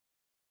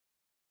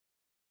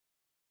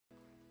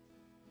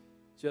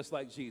Just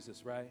like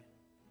Jesus, right?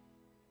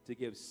 To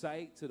give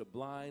sight to the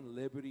blind,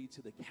 liberty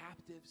to the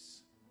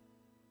captives.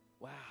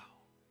 Wow.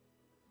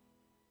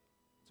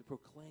 To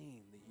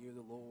proclaim the year of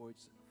the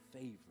Lord's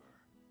favor.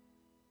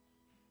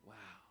 Wow.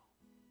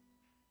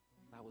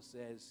 The Bible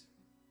says,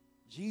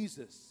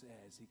 Jesus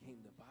says he came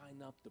to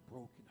bind up the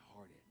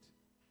brokenhearted.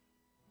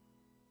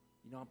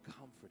 You know, I'm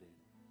comforted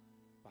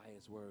by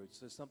his words.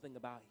 There's something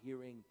about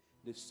hearing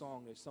this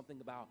song. There's something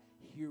about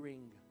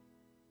hearing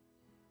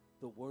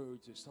the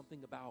words. There's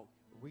something about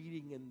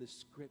reading in the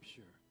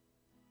scripture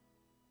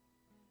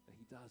that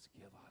he does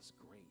give us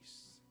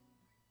grace.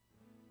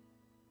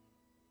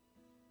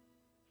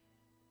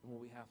 And what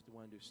we have to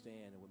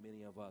understand, and what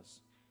many of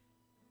us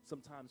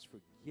sometimes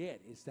forget,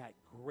 is that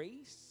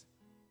grace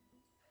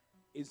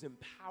is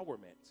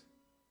empowerment.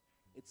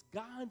 It's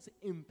God's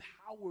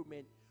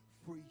empowerment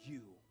for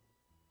you,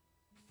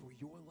 for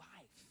your life.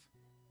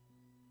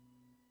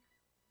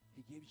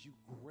 He gives you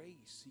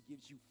grace. He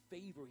gives you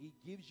favor. He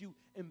gives you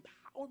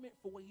empowerment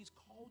for what he's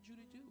called you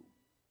to do.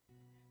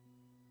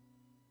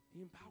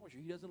 He empowers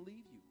you. He doesn't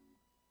leave you.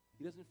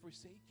 He doesn't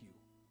forsake you.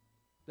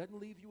 Doesn't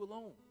leave you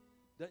alone.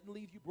 Doesn't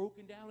leave you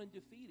broken down and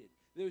defeated.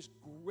 There's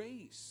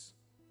grace.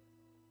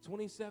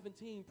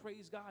 2017,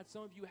 praise God,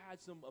 some of you had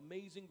some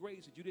amazing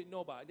grace that you didn't know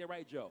about. Isn't that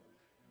right, Joe?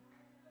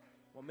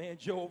 My man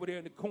Joe over there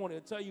in the corner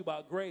will tell you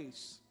about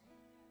grace.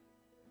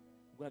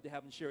 We're going to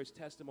have him share his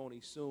testimony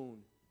soon.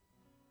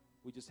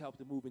 We just helped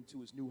him move into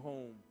his new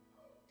home.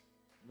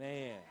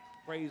 Man,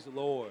 praise the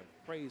Lord.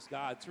 Praise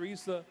God.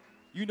 Teresa,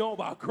 you know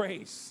about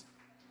grace.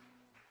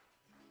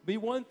 Be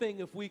one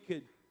thing if we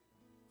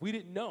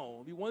didn't know.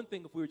 It'd be one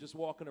thing if we were just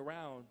walking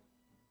around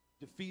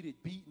defeated,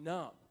 beaten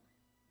up.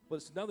 But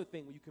it's another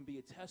thing when you can be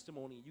a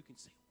testimony and you can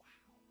say,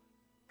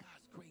 wow,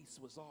 God's grace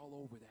was all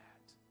over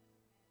that.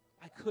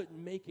 I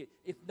couldn't make it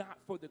if not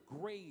for the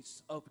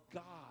grace of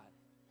God.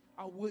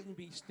 I wouldn't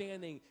be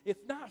standing. If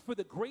not for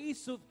the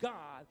grace of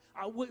God,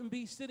 I wouldn't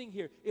be sitting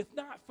here. If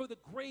not for the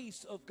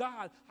grace of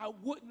God, I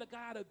wouldn't have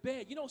got out of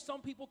bed. You know,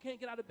 some people can't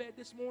get out of bed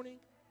this morning,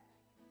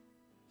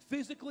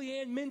 physically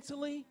and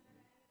mentally.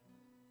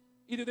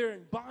 Either they're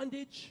in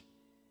bondage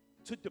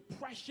to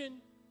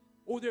depression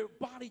or their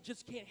body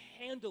just can't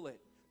handle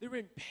it. They're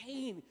in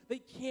pain. They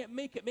can't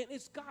make it. Man,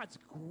 it's God's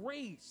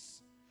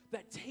grace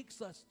that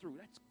takes us through.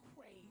 That's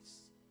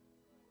grace.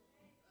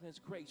 And His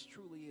grace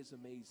truly is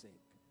amazing.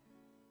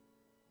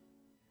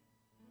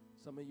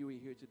 Some of you are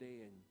here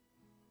today, and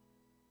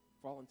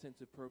for all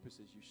intents and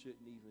purposes, you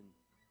shouldn't even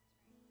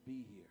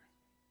be here.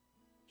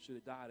 Should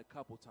have died a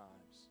couple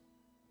times,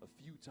 a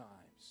few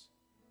times.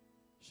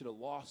 Should have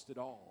lost it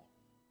all.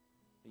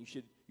 And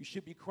you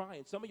should be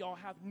crying. Some of y'all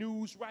have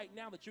news right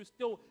now that you're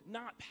still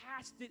not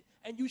past it,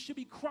 and you should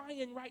be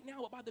crying right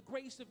now. But by the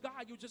grace of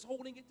God, you're just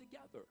holding it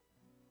together.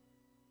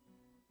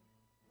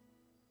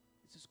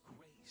 It's His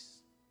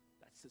grace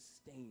that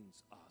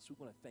sustains us. We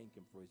want to thank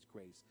Him for His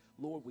grace.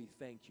 Lord, we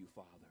thank you,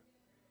 Father.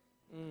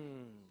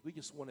 We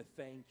just want to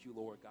thank you,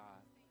 Lord God.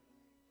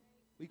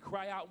 We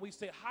cry out and we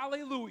say,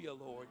 hallelujah,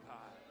 Lord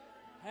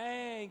God.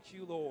 Thank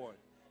you, Lord,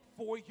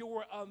 for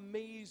your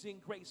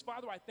amazing grace.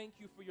 Father, I thank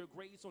you for your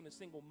grace on the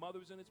single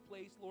mothers in this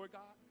place, Lord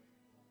God.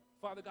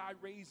 Father God,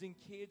 raising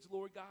kids,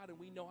 Lord God, and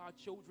we know how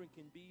children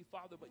can be,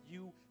 Father, but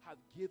you have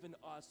given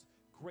us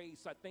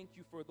grace. I thank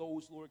you for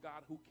those, Lord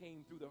God, who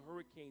came through the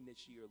hurricane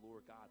this year,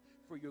 Lord God,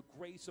 for your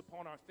grace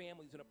upon our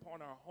families and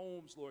upon our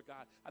homes, Lord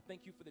God. I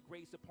thank you for the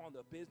grace upon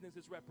the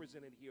businesses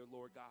represented here,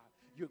 Lord God.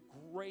 Your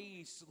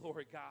grace,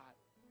 Lord God,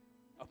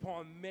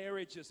 upon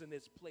marriages in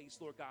this place,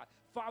 Lord God.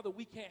 Father,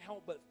 we can't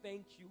help but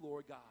thank you,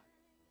 Lord God.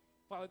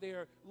 Father,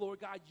 there, Lord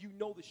God, you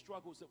know the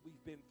struggles that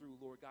we've been through,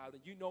 Lord God.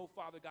 And you know,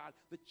 Father God,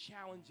 the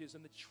challenges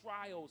and the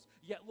trials.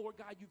 Yet, Lord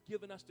God, you've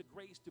given us the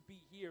grace to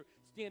be here,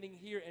 standing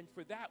here. And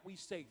for that, we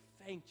say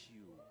thank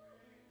you.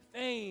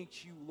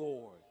 Thank you,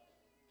 Lord.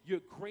 Your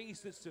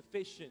grace is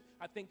sufficient.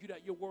 I thank you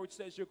that your word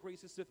says your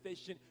grace is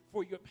sufficient,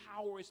 for your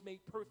power is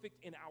made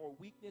perfect in our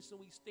weakness, and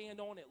we stand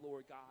on it,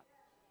 Lord God.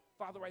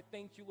 Father, I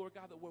thank you, Lord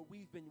God, that where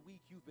we've been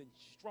weak, you've been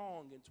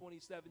strong in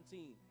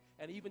 2017.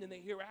 And even in the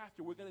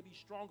hereafter, we're going to be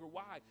stronger.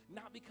 Why?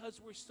 Not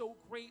because we're so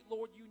great,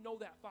 Lord, you know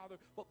that, Father,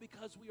 but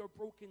because we are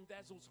broken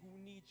vessels who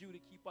need you to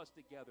keep us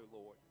together,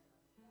 Lord.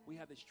 We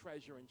have this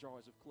treasure in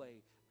jars of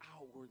clay.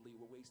 Outwardly,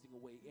 we're wasting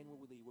away.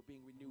 Inwardly, we're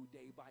being renewed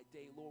day by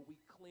day. Lord, we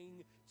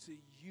cling to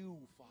you,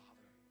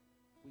 Father.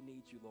 We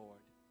need you, Lord.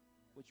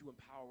 Would you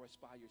empower us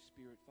by your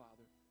Spirit,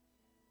 Father?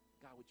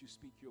 God, would you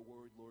speak your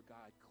word, Lord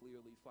God,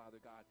 clearly, Father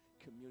God.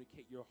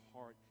 Communicate your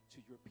heart to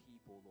your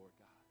people, Lord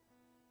God.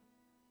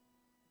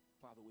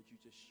 Father, would you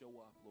just show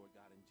up, Lord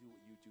God, and do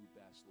what you do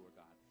best, Lord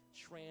God.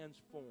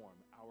 Transform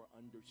our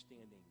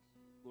understanding,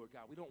 Lord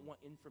God. We don't want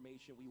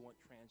information. We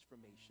want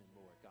transformation,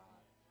 Lord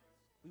God.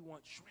 We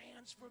want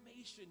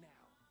transformation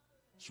now.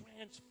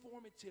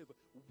 Transformative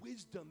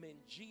wisdom in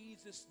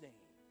Jesus'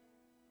 name.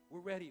 We're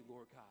ready,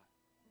 Lord God.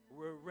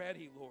 We're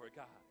ready, Lord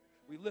God.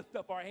 We lift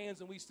up our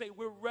hands and we say,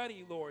 we're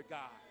ready, Lord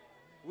God.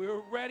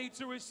 We're ready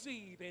to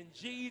receive in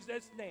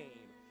Jesus'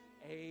 name.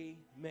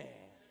 Amen.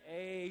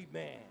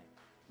 Amen.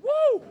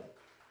 Woo!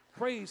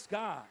 Praise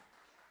God.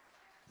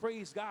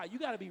 Praise God. You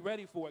got to be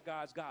ready for what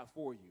God's got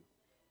for you.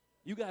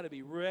 You got to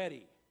be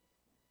ready.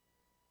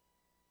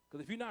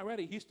 Because if you're not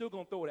ready, he's still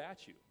going to throw it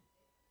at you.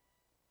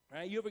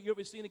 Right? You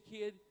ever seen a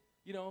kid,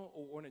 you know,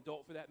 or an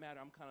adult for that matter?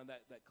 I'm kind of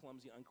that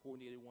clumsy,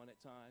 uncoordinated one at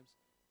times.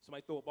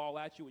 Somebody throw a ball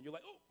at you, and you're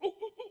like,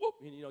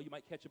 and, you know, you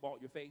might catch a ball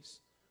at your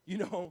face. You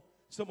know,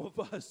 some of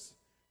us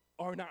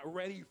are not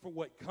ready for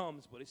what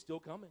comes, but it's still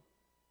coming.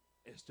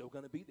 It's still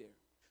going to be there.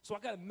 So I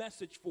got a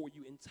message for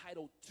you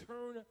entitled,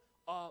 Turn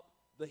Up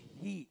the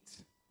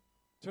Heat.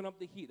 Turn up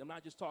the heat. I'm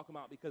not just talking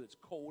about because it's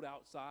cold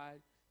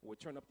outside, or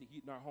turn up the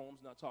heat in our homes.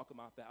 I'm not talking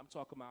about that. I'm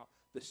talking about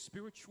the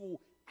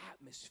spiritual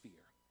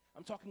atmosphere.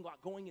 I'm talking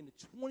about going into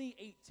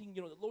 2018.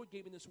 You know, the Lord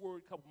gave me this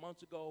word a couple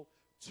months ago,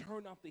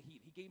 turn up the heat.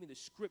 He gave me the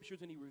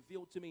scriptures, and he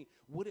revealed to me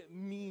what it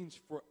means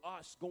for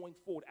us going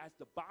forward as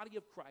the body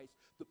of Christ,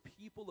 the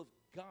people of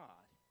God,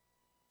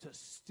 to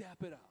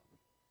step it up,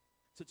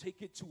 to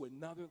take it to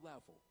another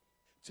level,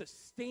 to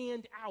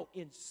stand out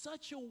in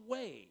such a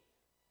way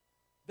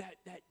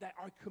that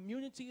our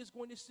community is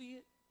going to see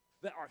it,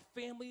 that our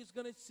family is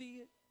going to see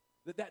it,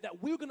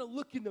 that we're going to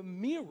look in the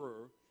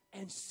mirror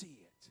and see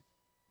it.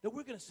 That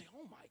we're going to say,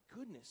 oh my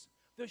goodness,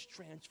 there's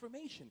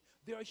transformation.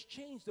 There's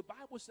change. The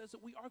Bible says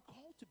that we are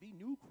called to be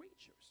new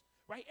creatures,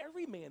 right?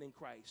 Every man in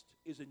Christ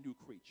is a new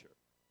creature,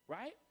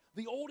 right?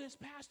 The old has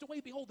passed away.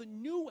 Behold, the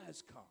new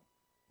has come,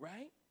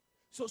 right?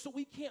 So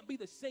we can't be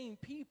the same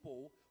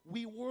people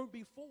we were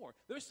before.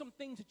 There's some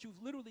things that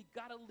you've literally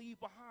got to leave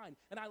behind.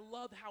 And I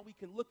love how we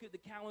can look at the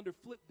calendar,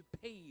 flip the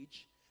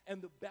page,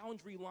 and the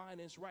boundary line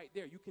is right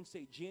there. You can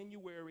say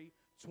January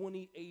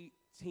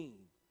 2018.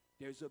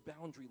 There's a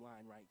boundary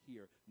line right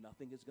here.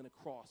 Nothing is going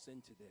to cross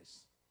into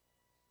this.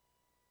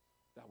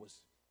 That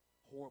was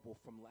horrible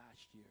from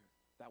last year.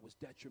 That was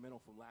detrimental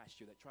from last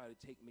year. That tried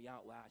to take me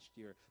out last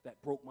year. That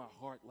broke my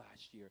heart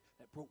last year.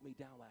 That broke me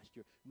down last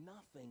year.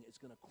 Nothing is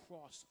going to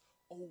cross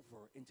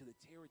over into the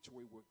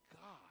territory where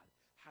God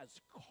has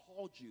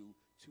called you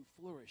to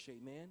flourish.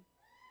 Amen?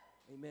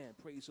 Amen.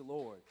 Praise the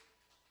Lord.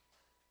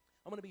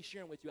 I'm going to be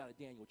sharing with you out of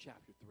Daniel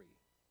chapter 3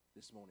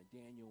 this morning.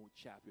 Daniel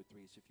chapter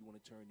 3. So if you want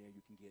to turn there,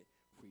 you can get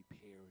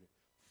prepared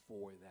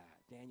for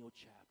that. Daniel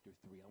chapter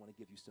 3. I want to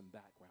give you some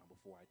background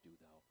before I do,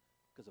 though,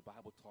 because the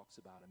Bible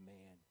talks about a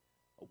man,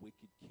 a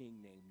wicked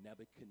king named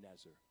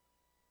Nebuchadnezzar.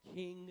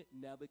 King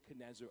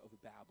Nebuchadnezzar of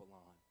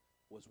Babylon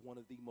was one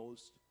of the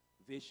most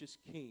vicious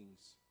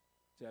kings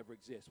to ever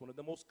exist, one of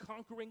the most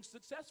conquering,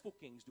 successful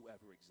kings to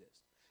ever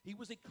exist. He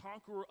was a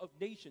conqueror of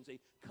nations, a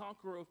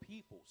conqueror of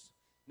peoples.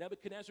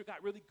 Nebuchadnezzar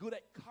got really good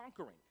at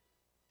conquering.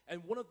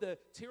 And one of the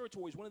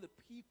territories, one of the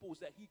peoples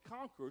that he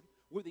conquered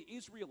were the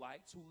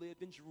Israelites who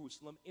lived in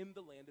Jerusalem in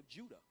the land of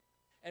Judah.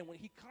 And when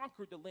he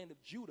conquered the land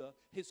of Judah,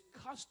 his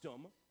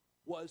custom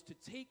was to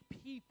take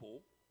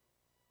people,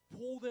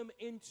 pull them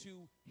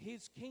into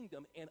his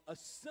kingdom, and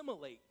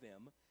assimilate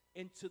them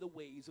into the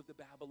ways of the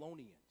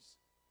Babylonians.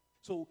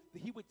 So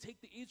he would take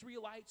the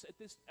Israelites at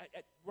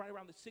right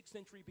around the 6th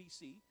century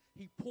BC.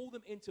 He pulled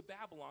them into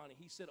Babylon, and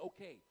he said,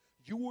 okay,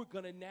 you are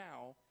going to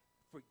now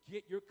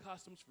forget your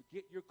customs,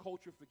 forget your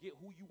culture, forget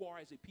who you are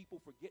as a people,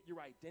 forget your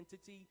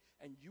identity,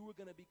 and you are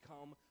going to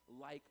become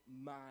like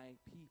my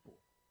people.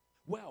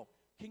 Well,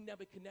 King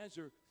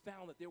Nebuchadnezzar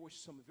found that there were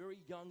some very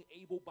young,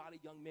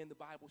 able-bodied young men, the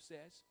Bible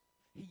says.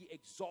 He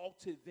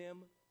exalted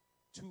them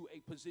to a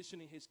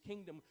position in his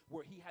kingdom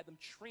where he had them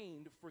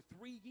trained for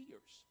 3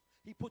 years.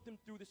 He put them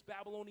through this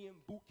Babylonian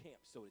boot camp,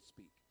 so to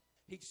speak.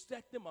 He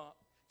set them up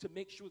to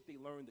make sure that they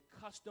learned the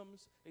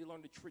customs, they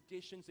learned the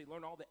traditions, they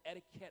learned all the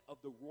etiquette of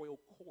the royal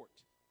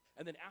court.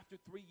 And then after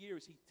 3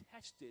 years, he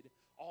tested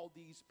all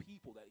these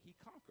people that he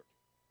conquered.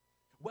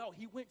 Well,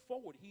 he went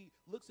forward. He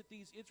looks at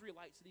these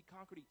Israelites that he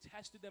conquered. He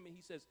tested them, and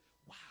he says,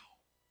 wow,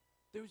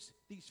 there's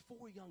these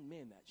 4 young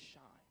men that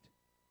shined.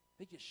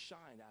 They just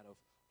shined out of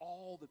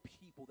all the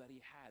people that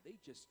he had. They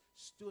just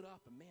stood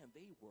up, and man,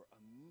 they were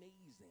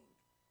amazing.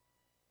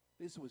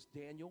 This was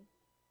Daniel,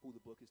 who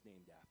the book is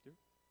named after.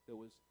 There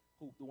was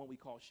the one we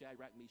call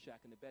Shadrach,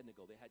 Meshach, and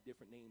Abednego. They had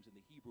different names in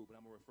the Hebrew, but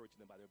I'm going to refer to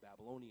them by their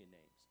Babylonian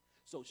names.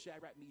 So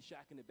Shadrach,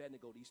 Meshach, and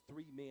Abednego, these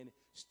 3 men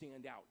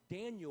stand out.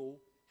 Daniel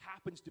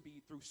happens to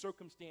be, through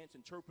circumstance,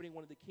 interpreting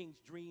one of the king's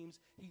dreams.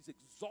 He's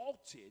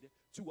exalted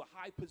to a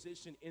high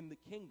position in the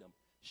kingdom.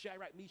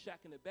 Shadrach,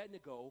 Meshach, and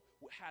Abednego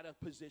had a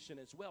position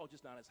as well,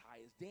 just not as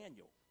high as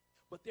Daniel.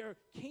 But there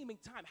came a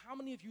time, how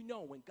many of you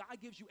know when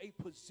God gives you a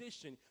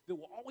position, there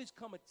will always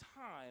come a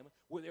time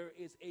where there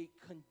is a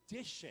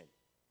condition,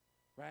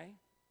 right?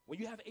 When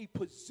you have a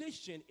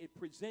position, it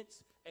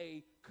presents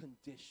a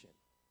condition.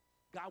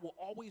 God will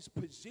always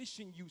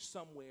position you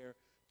somewhere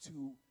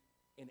to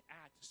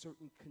enact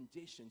certain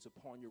conditions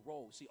upon your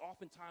role. See,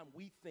 oftentimes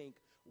we think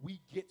we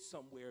get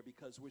somewhere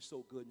because we're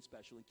so good and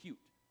special and cute,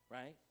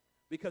 right?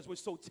 Because we're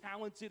so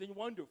talented and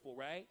wonderful,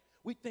 right?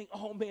 We think,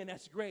 oh, man,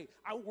 that's great.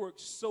 I worked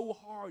so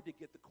hard to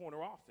get the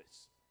corner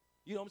office.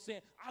 You know what I'm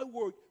saying? I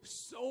worked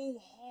so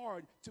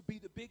hard to be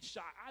the big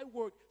shot. I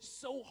worked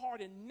so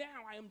hard, and now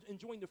I am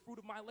enjoying the fruit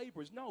of my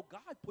labors. No,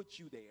 God put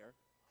you there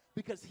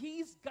because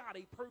he's got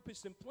a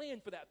purpose and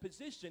plan for that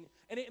position,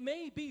 and it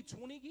may be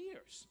 20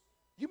 years.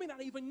 You may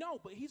not even know,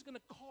 but he's going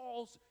to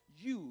cause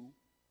you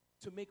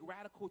to make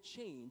radical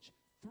change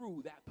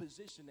through that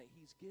position that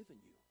he's given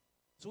you.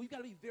 So we've got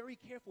to be very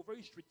careful,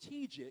 very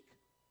strategic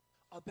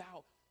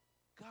about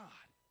God.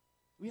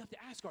 We have to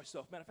ask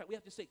ourselves, matter of fact, we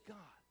have to say, God,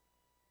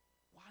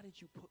 why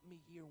did you put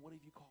me here? What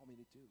have you called me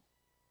to do?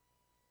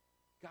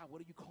 God,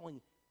 what are you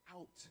calling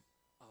out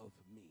of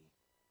me?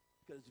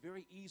 Because it's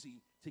very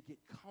easy to get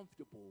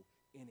comfortable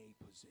in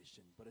a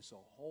position, but it's a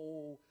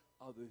whole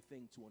other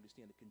thing to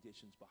understand the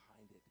conditions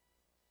behind it.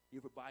 You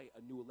ever buy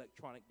a new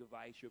electronic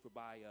device? You ever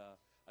buy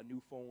a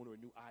new phone or a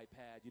new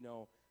iPad? You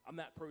know, I'm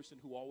that person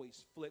who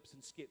always flips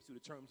and skips through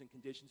the terms and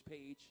conditions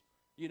page.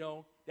 You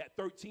know, that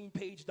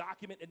 13-page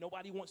document that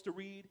nobody wants to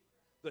read,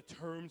 the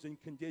terms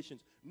and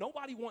conditions.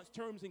 Nobody wants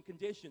terms and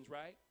conditions,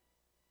 right?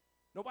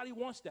 Nobody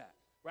wants that,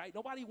 right?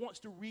 Nobody wants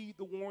to read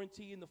the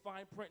warranty and the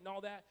fine print and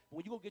all that. But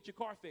when you go get your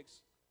car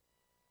fixed,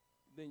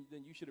 then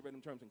you should have read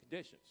them terms and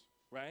conditions,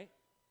 right?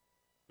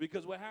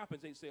 Because what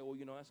happens, they say, well,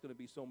 you know, that's going to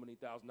be so many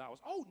 $1,000.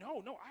 Oh,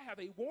 no, I have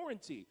a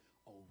warranty.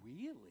 Oh,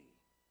 really?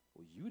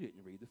 Well, you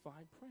didn't read the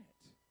fine print,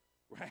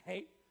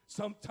 right?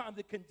 Sometimes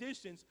the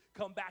conditions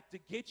come back to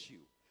get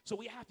you. So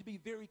we have to be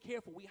very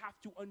careful. We have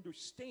to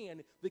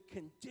understand the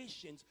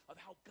conditions of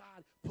how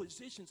God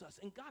positions us.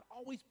 And God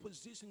always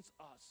positions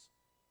us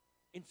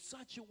in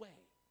such a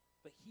way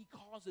that he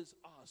causes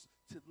us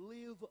to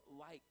live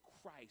like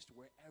Christ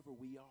wherever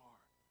we are.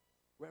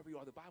 Wherever you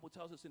are. The Bible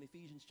tells us in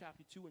Ephesians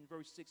chapter 2 and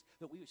verse 6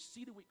 that we are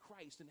seated with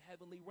Christ in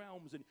heavenly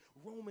realms. In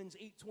Romans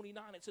 8:29,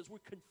 it says we're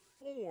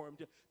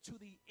conformed to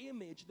the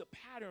image, the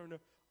pattern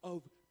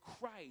of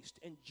Christ.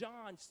 And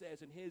John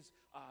says in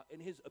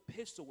his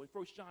epistle, in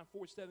 1 John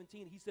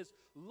 4:17, he says,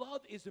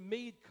 love is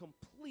made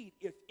complete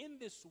if in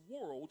this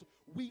world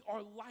we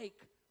are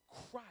like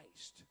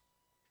Christ.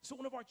 So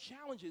one of our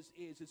challenges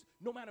is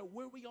no matter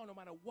where we are, no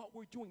matter what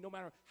we're doing, no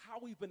matter how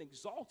we've been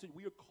exalted,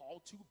 we are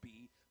called to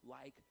be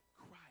like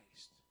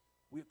Christ.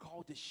 We are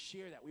called to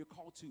share that. We are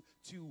called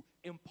to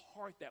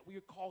impart that. We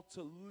are called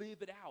to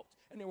live it out.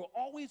 And there will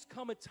always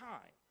come a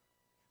time,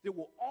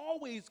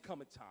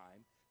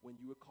 when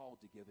you are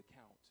called to give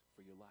account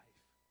for your life,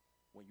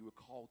 when you are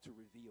called to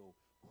reveal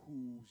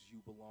whose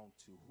you belong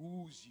to,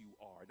 whose you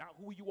are. Not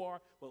who you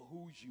are, but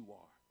whose you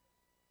are.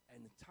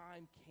 And the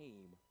time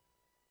came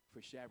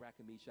for Shadrach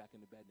and Meshach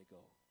and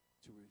Abednego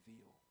to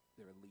reveal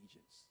their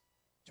allegiance,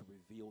 to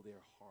reveal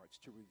their hearts,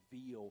 to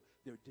reveal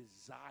their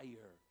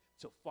desire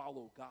to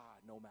follow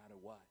God no matter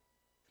what.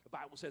 The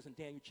Bible says in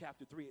Daniel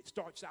chapter 3, it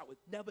starts out with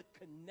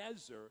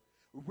Nebuchadnezzar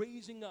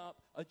raising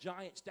up a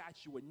giant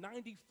statue, a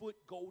 90-foot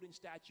golden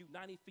statue,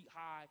 90 feet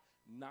high,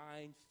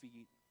 9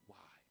 feet wide.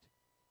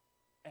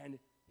 And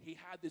he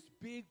had this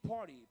big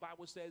party. The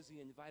Bible says he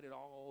invited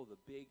all the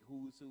big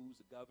who's,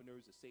 the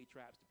governors, the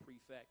satraps, the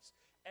prefects,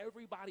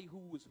 everybody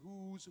who was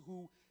who's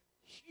who.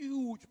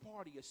 Huge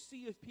party, a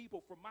sea of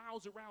people for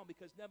miles around,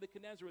 because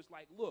Nebuchadnezzar is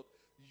like, look,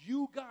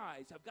 you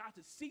guys have got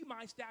to see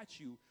my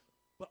statue,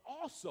 but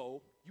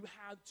also you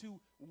have to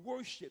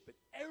worship it.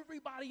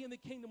 Everybody in the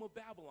kingdom of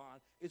Babylon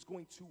is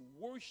going to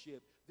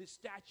worship this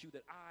statue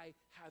that I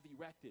have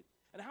erected.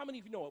 And how many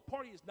of you know a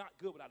party is not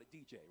good without a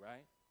DJ,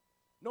 right?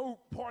 No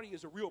party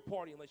is a real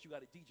party unless you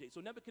got a DJ.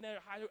 So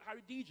Nebuchadnezzar hired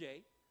a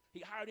DJ. He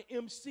hired an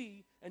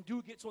MC, and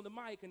dude gets on the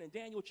mic, and in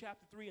Daniel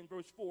chapter 3 and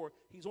verse 4,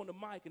 he's on the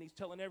mic, and he's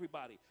telling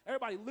everybody,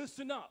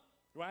 listen up,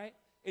 right?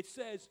 It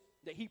says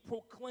that he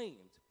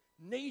proclaimed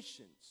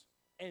nations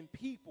and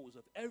peoples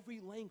of every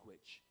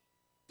language.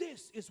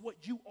 This is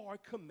what you are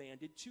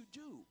commanded to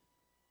do.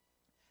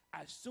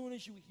 As soon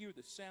as you hear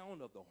the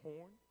sound of the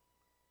horn,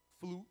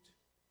 flute,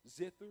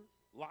 zither,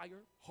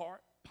 lyre,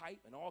 harp, pipe,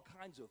 and all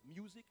kinds of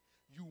music,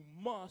 you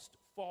must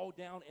fall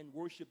down and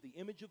worship the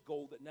image of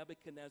gold that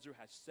Nebuchadnezzar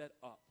has set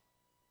up.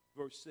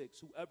 Verse 6,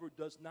 whoever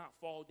does not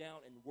fall down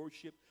and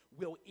worship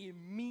will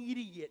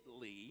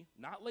immediately,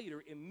 not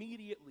later,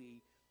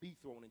 immediately be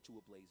thrown into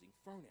a blazing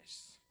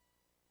furnace.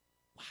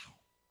 Wow.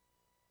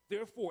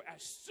 Therefore,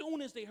 as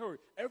soon as they heard,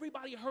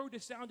 everybody heard the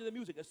sound of the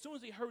music. As soon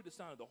as they heard the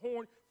sound of the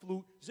horn,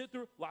 flute,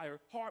 zither,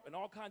 lyre, harp, and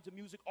all kinds of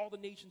music, all the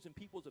nations and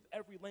peoples of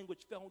every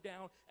language fell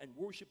down and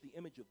worshiped the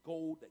image of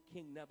gold that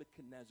King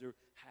Nebuchadnezzar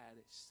had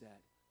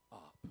set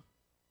up.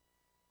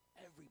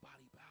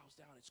 Everybody bows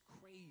down. It's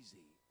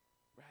crazy,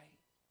 right?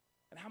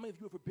 And how many of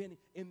you have ever been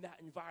in that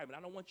environment?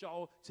 I don't want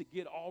y'all to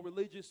get all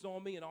religious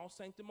on me and all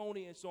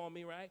sanctimonious on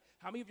me, right?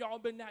 How many of y'all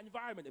have been in that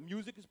environment? The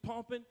music is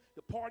pumping,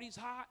 the party's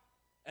hot,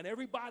 and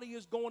everybody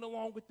is going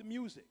along with the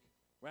music,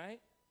 right?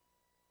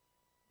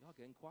 Y'all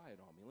getting quiet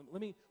on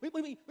me. Let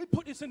me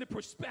put this into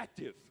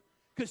perspective,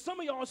 because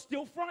some of y'all are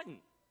still fronting.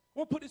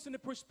 We'll put this into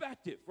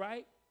perspective,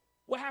 right?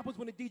 What happens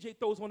when the DJ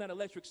throws on that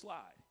electric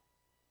slide,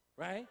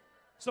 right?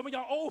 Some of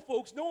y'all old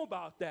folks know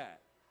about that.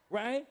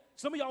 Right?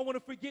 Some of y'all want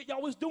to forget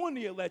y'all was doing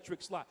the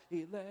electric slide.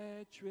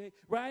 Electric,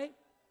 right?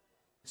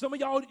 Some of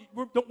y'all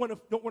don't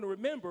want to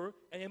remember,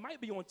 and it might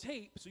be on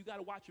tape, so you got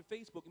to watch your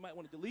Facebook. You might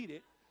want to delete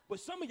it.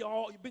 But some of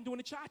y'all, you've been doing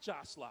the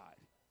cha-cha slide,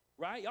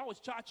 right? Y'all was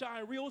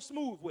cha-cha-ing real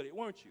smooth with it,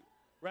 weren't you?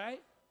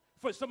 Right?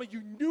 For some of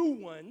you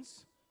new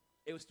ones,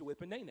 it was the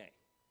whip and nay-nay,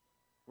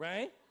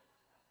 right?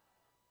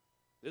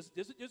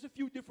 There's a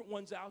few different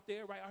ones out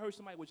there, right? I heard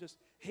somebody was just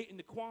hitting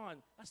the quan.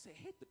 I said,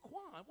 hit the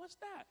quan? What's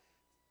that?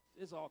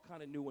 There's all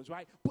kind of new ones,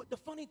 right? But the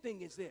funny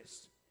thing is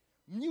this.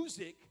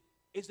 Music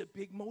is a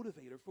big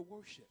motivator for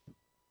worship,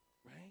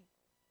 right?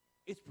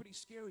 It's pretty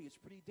scary. It's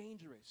pretty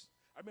dangerous.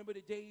 I remember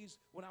the days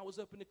when I was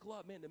up in the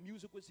club, man, the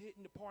music was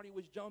hitting, the party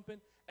was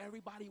jumping,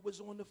 everybody was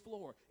on the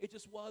floor. It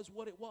just was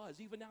what it was.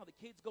 Even now,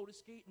 the kids go to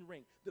skating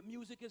rink. The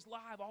music is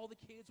live. All the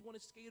kids want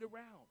to skate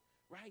around,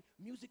 right?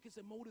 Music is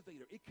a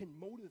motivator. It can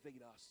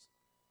motivate us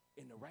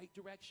in the right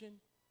direction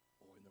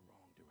or in the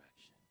wrong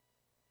direction,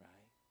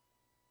 right?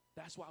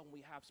 That's why when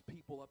we have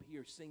people up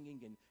here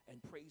singing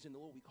and praising the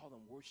Lord, we call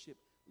them worship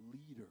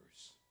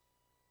leaders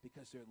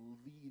because they're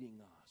leading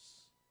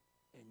us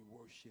in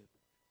worship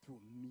through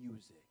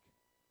music.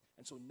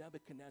 And so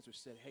Nebuchadnezzar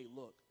said, hey,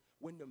 look,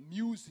 when the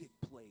music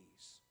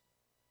plays,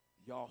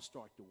 y'all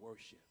start to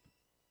worship.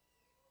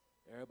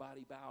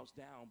 Everybody bows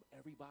down,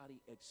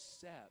 everybody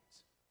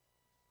except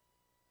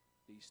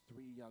these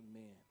three young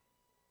men,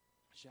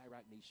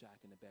 Shadrach,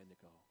 Meshach, and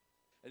Abednego.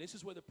 And this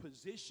is where the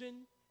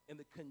position and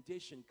the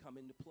condition come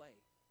into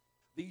play.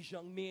 These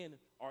young men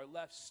are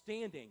left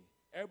standing.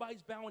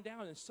 Everybody's bowing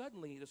down, and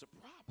suddenly there's a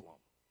problem.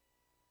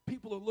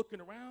 People are looking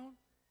around.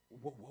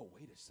 Whoa,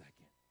 wait a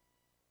second.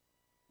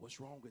 What's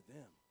wrong with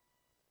them?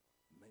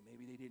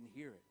 Maybe they didn't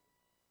hear it.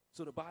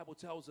 So the Bible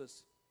tells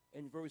us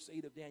in verse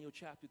 8 of Daniel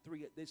chapter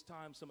 3, at this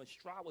time some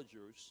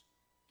astrologers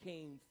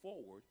came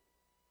forward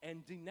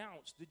and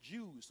denounced the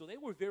Jews. So they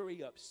were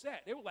very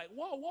upset. They were like,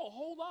 whoa,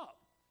 hold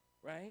up,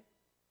 right?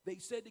 They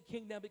said to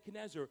King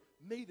Nebuchadnezzar,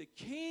 may the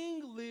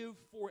king live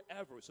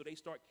forever. So they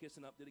start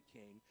kissing up to the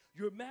king.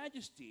 Your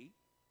majesty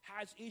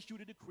has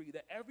issued a decree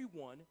that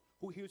everyone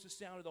who hears the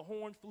sound of the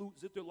horn, flute,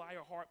 zither,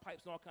 lyre, harp,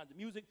 pipes, and all kinds of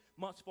music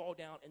must fall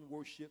down and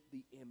worship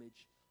the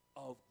image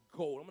of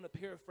gold. I'm going to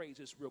paraphrase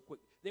this real quick.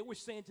 They were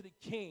saying to the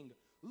king,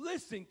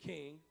 listen,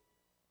 king,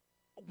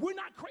 we're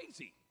not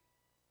crazy,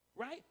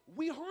 right?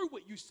 We heard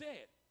what you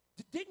said.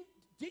 Didn't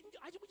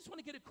I just want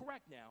to get it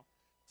correct now.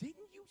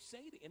 Didn't you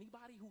say to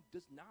anybody who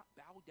does not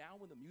bow down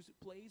when the music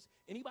plays,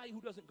 anybody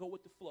who doesn't go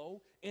with the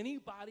flow,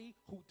 anybody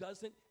who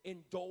doesn't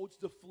indulge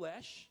the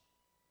flesh,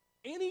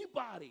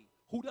 anybody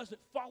who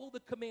doesn't follow the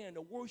command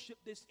to worship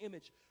this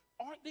image,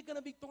 aren't they going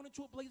to be thrown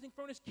into a blazing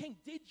furnace? King,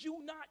 did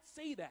you not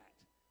say that?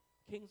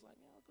 King's like,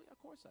 yeah, of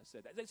course I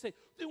said that. They say,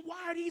 then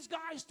why are these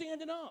guys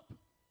standing up,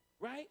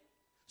 right?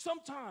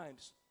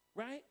 Sometimes,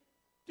 right?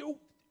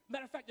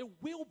 Matter of fact, there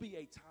will be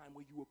a time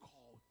where you are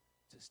called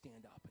to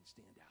stand up and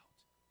stand out.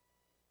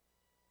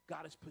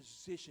 God has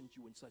positioned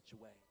you in such a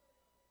way.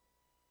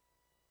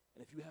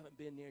 And if you haven't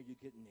been there, you're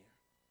getting there.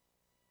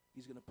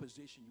 He's going to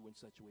position you in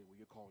such a way where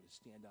you're called to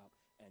stand up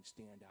and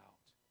stand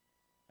out.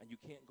 And you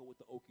can't go with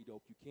the okie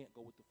doke. You can't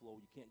go with the flow.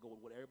 You can't go with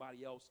what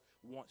everybody else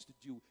wants to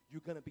do.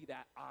 You're going to be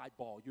that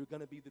oddball. You're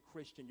going to be the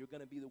Christian. You're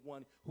going to be the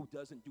one who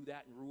doesn't do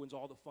that and ruins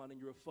all the fun, and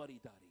you're a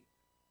fuddy-duddy.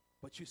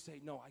 But you say,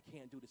 no, I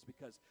can't do this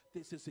because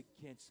this is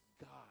against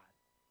God.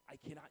 I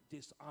cannot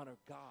dishonor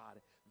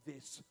God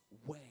this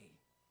way.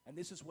 And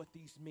this is what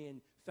these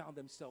men found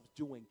themselves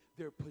doing.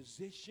 Their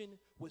position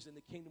was in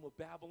the kingdom of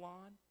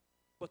Babylon,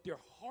 but their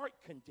heart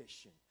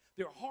condition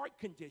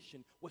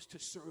was to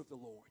serve the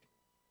Lord,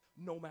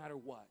 no matter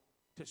what,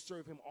 to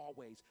serve him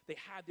always. They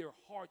had their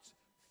hearts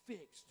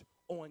fixed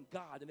on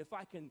God. And if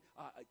I can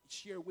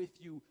share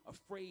with you a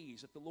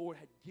phrase that the Lord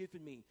had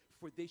given me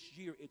for this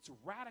year, it's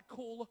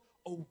radical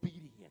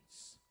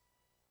obedience.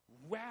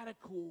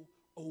 Radical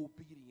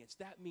obedience.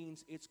 That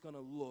means it's going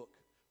to look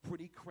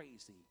pretty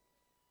crazy.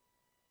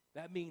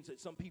 That means that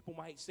some people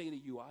might say to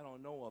you, I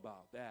don't know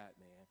about that,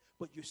 man.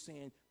 But you're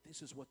saying,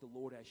 this is what the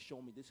Lord has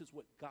shown me. This is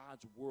what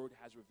God's word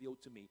has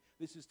revealed to me.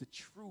 This is the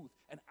truth,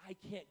 and I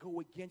can't go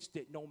against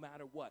it no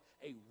matter what.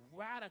 A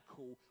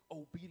radical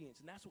obedience,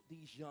 and that's what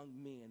these young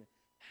men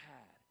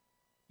had.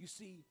 You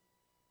see,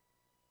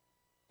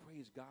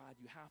 praise God,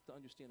 you have to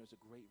understand there's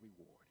a great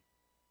reward.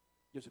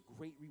 There's a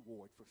great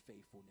reward for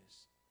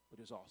faithfulness, but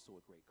there's also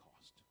a great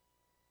cost.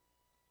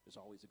 There's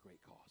always a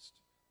great cost.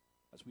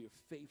 As we are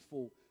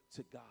faithful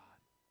to God,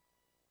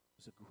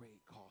 it's a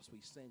great cost.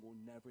 We sang, we'll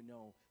never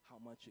know how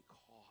much it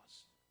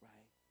costs,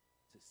 right?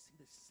 To see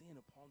the sin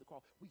upon the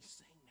cross. We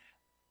sang that,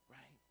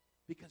 right?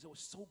 Because it was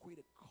so great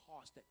a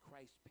cost that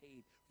Christ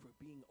paid for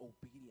being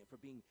obedient, for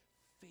being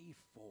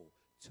faithful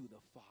to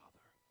the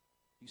Father.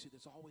 You see,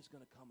 there's always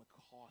going to come a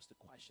cost. The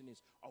question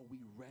is, are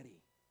we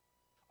ready?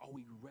 Are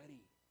we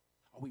ready?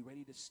 Are we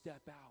ready to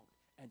step out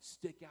and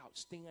stick out,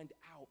 stand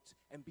out,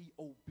 and be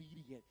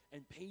obedient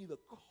and pay the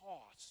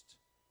cost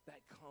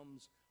that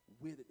comes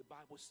with it? The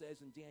Bible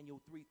says in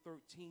Daniel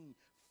 3:13,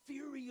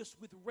 furious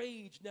with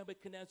rage,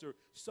 Nebuchadnezzar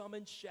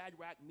summoned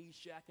Shadrach,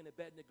 Meshach, and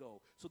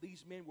Abednego. So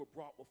these men were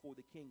brought before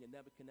the king, and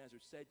Nebuchadnezzar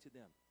said to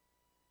them,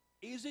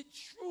 is it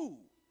true,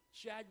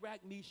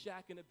 Shadrach,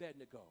 Meshach, and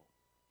Abednego?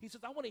 He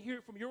says, I want to hear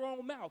it from your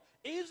own mouth.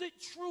 Is it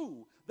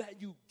true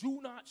that you do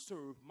not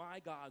serve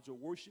my gods or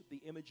worship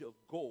the image of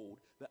gold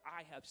that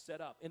I have set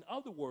up? In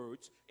other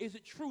words, is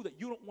it true that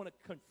you don't want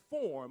to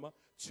conform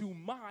to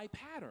my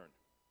pattern,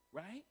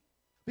 right?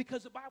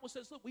 Because the Bible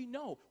says, look, we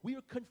know we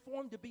are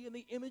conformed to be in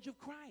the image of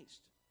Christ.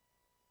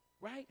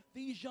 Right?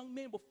 These young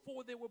men,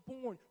 before they were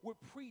born, were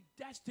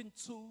predestined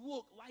to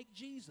look like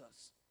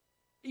Jesus.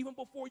 Even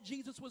before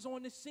Jesus was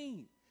on the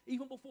scene,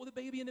 even before the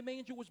baby in the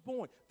manger was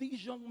born,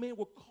 these young men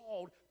were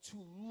called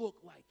to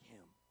look like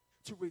him,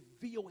 to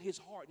reveal his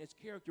heart and his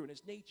character and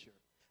his nature.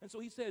 And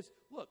so he says,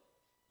 look,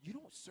 you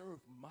don't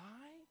serve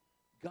my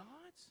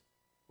gods,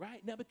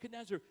 right?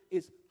 Nebuchadnezzar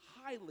is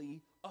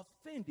highly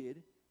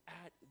offended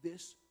at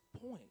this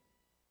point.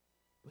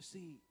 But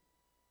see,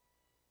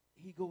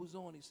 he goes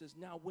on, he says,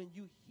 now when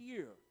you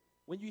hear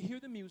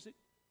the music,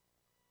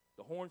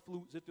 the horn,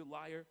 flute, zither,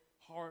 lyre,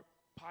 harp,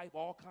 pipe,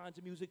 all kinds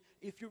of music,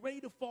 if you're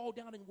ready to fall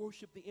down and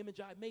worship the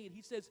image I made,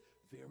 he says,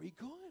 very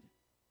good.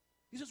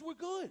 He says, we're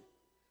good.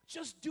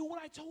 Just do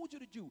what I told you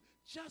to do.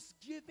 Just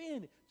give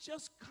in.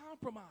 Just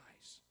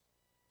compromise.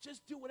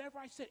 Just do whatever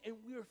I said, and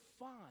we're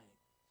fine.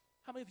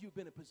 How many of you have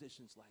been in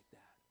positions like that?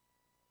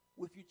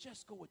 Well, if you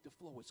just go with the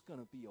flow, it's going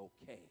to be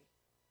okay.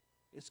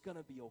 It's going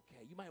to be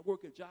okay. You might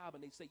work a job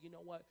and they say, you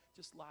know what,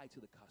 just lie to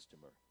the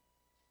customer.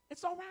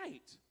 It's all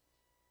right.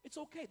 It's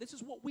okay. This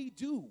is what we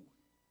do.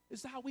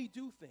 This is how we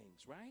do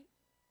things, right?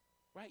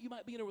 Right? You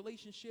might be in a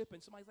relationship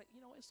and somebody's like,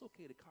 you know, it's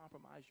okay to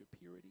compromise your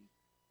purity,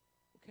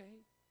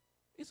 okay?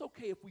 It's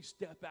okay if we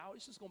step out.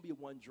 It's just going to be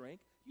one drink.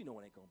 You know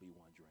it ain't going to be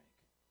one drink.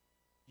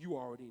 You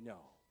already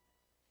know.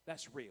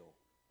 That's real,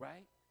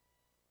 right?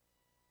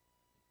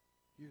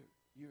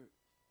 You're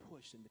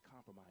pushed into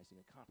compromising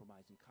and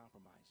compromising.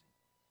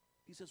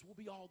 He says, we'll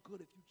be all good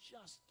if you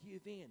just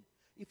give in,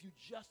 if you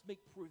just make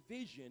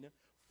provision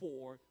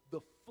for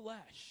the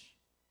flesh,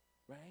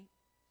 right?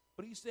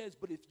 But he says,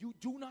 but if you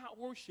do not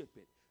worship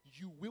it,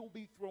 you will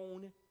be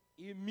thrown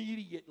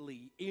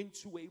immediately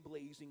into a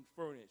blazing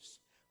furnace.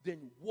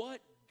 Then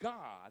what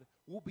God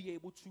will be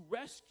able to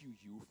rescue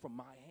you from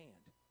my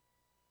hand?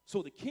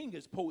 So the king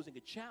is posing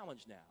a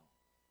challenge now.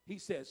 He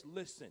says,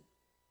 listen,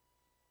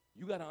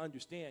 you got to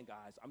understand,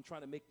 guys, I'm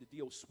trying to make the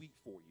deal sweet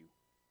for you.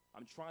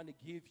 I'm trying to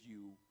give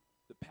you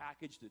the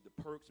package,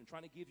 the perks. I'm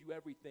trying to give you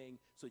everything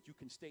so that you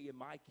can stay in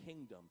my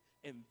kingdom.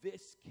 And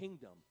this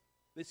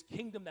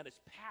kingdom that is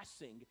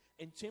passing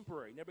and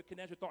temporary.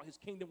 Nebuchadnezzar thought his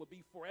kingdom would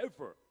be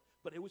forever,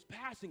 but it was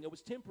passing, it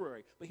was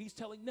temporary. But he's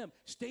telling them,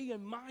 stay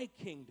in my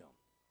kingdom,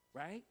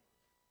 right?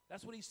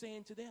 That's what he's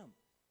saying to them.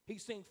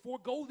 He's saying,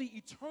 forego the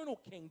eternal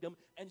kingdom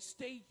and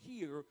stay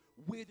here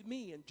with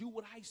me and do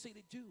what I say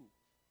to do.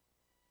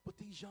 But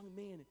these young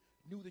men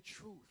knew the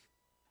truth.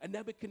 And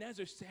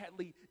Nebuchadnezzar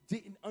sadly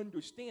didn't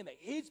understand that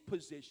his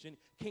position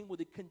came with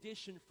a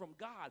condition from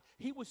God.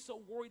 He was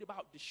so worried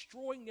about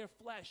destroying their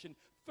flesh and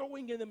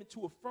throwing them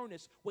into a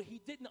furnace. What he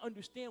didn't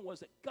understand was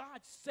that God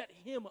set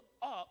him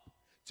up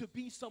to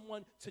be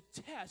someone to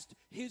test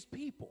his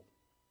people.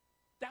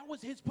 That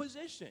was his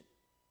position,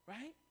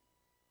 right?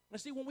 Now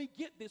see, when we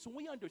get this, when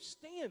we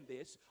understand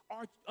this,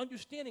 our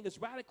understanding is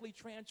radically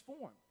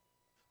transformed.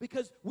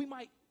 Because we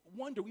might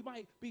wonder, we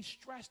might be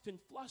stressed and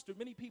flustered.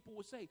 Many people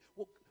will say,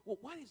 well,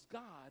 why does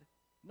God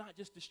not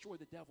just destroy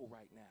the devil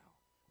right now?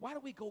 Why do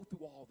we go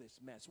through all this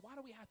mess? Why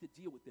do we have to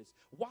deal with this?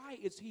 Why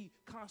is he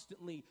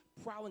constantly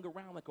prowling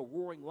around like a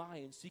roaring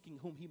lion seeking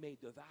whom he may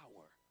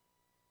devour?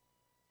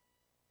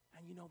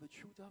 And you know, the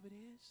truth of it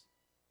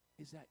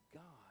is that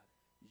God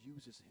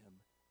uses him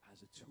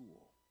as a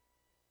tool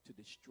to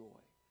destroy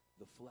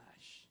the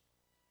flesh.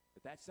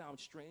 If that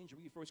sounds strange,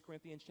 read 1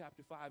 Corinthians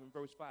chapter 5 and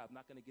verse 5. I'm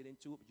not going to get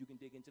into it, but you can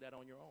dig into that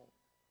on your own.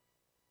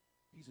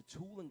 He's a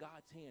tool in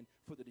God's hand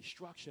for the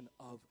destruction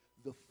of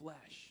the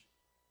flesh.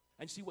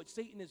 And see, what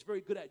Satan is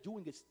very good at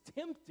doing is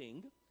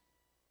tempting,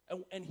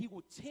 and he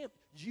will tempt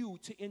you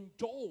to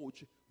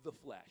indulge the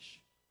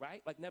flesh,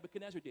 right? Like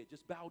Nebuchadnezzar did,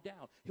 just bow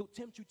down. He'll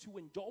tempt you to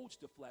indulge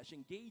the flesh,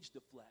 engage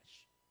the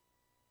flesh.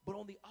 But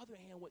on the other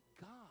hand, what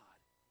God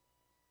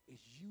is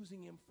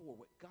using him for,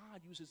 what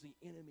God uses the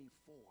enemy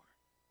for,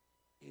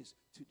 is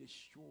to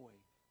destroy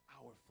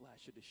our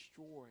flesh, to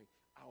destroy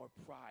our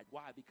pride.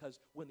 Why? Because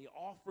when the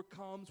offer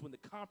comes, when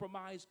the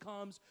compromise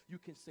comes, you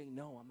can say,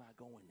 no, I'm not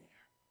going there.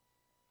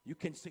 You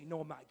can say,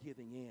 no, I'm not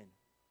giving in.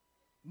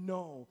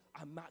 No,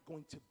 I'm not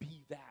going to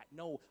be that.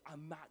 No,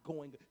 I'm not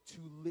going to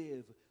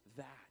live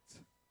that.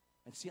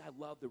 And see, I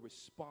love the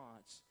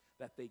response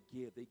that they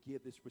give. They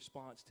give this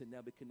response to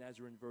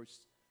Nebuchadnezzar in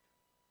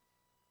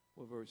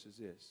what verse is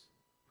this?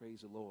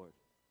 Praise the Lord.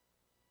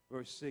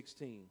 Verse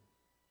 16.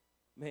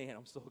 Man,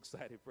 I'm so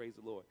excited, praise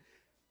the Lord.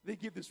 They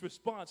give this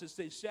response. It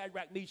says,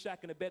 Shadrach, Meshach,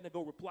 and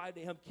Abednego replied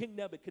to him, King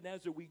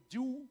Nebuchadnezzar, we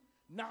do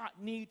not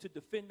need to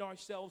defend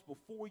ourselves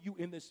before you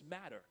in this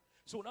matter.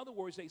 So in other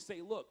words, they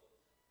say, look,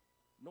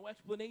 no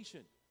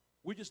explanation.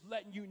 We're just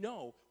letting you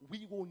know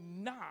we will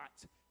not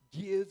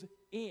give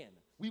in.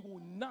 We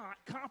will not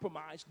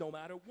compromise no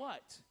matter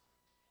what.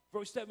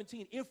 Verse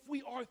 17, if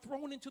we are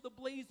thrown into the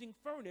blazing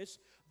furnace,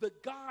 the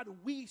God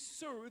we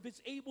serve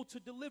is able to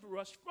deliver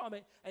us from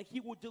it, and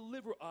he will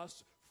deliver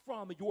us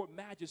from your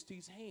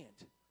majesty's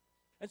hand.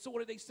 And so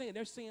what are they saying?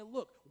 They're saying,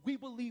 look, we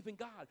believe in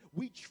God.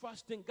 We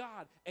trust in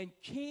God. And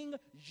King,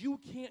 you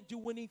can't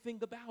do anything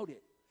about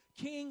it.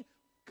 King,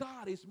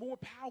 God is more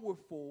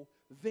powerful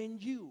than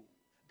you.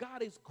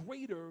 God is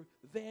greater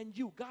than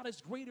you. God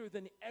is greater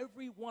than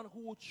everyone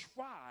who will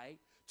try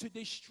to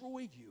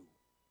destroy you,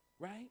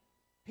 right?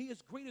 He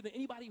is greater than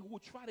anybody who will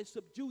try to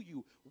subdue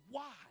you.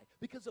 Why?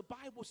 Because the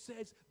Bible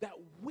says that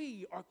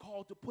we are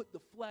called to put the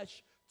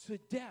flesh to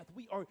death.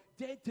 We are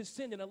dead to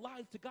sin and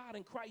alive to God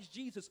in Christ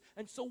Jesus.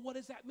 And so what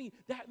does that mean?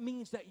 That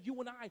means that you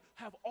and I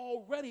have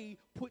already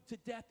put to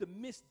death the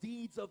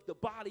misdeeds of the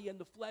body and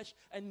the flesh,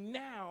 and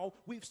now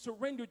we've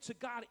surrendered to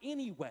God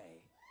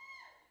anyway.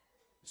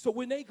 So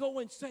when they go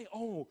and say,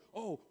 oh,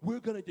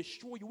 we're going to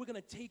destroy you, we're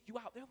going to take you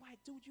out, they're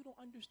like, dude, you don't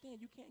understand.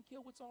 You can't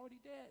kill what's already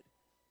dead.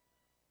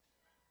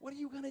 What are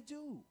you going to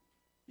do?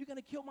 You're going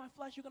to kill my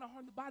flesh. You're going to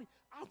harm the body.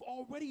 I've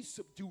already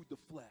subdued the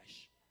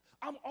flesh.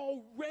 I'm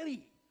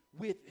already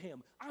with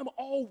him. I'm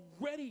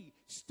already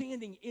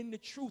standing in the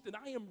truth, and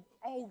I am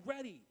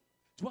already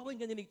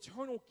dwelling in an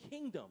eternal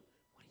kingdom.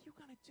 What are you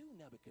going to do,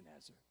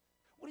 Nebuchadnezzar?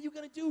 What are you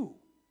going to do,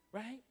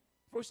 right?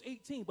 Verse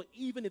 18, but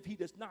even if he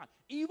does not,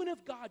 even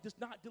if God does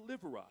not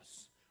deliver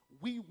us,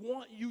 we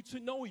want you to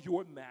know,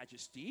 your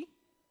majesty,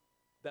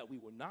 that we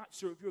will not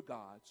serve your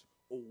gods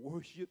or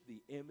worship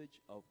the image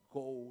of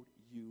gold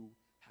you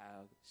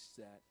have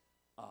set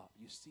up.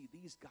 You see,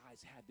 these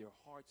guys had their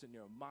hearts and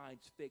their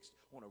minds fixed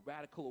on a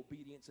radical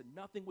obedience, and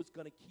nothing was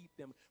going to keep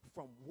them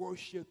from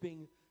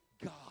worshiping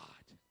God.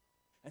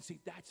 And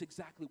see, that's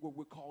exactly where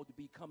we're called to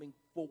be coming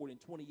forward in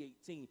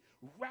 2018.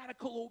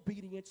 Radical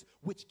obedience,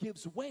 which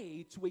gives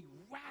way to a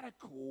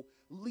radical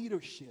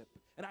leadership.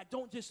 And I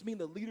don't just mean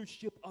the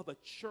leadership of a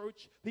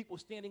church, people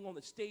standing on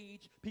the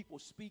stage, people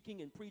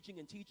speaking and preaching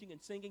and teaching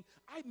and singing.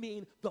 I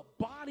mean the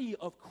body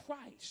of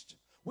Christ.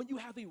 When you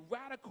have a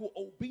radical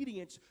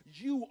obedience,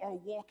 you are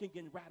walking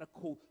in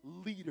radical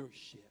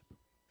leadership.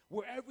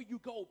 Wherever you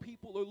go,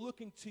 people are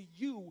looking to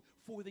you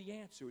for the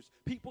answers.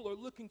 People are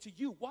looking to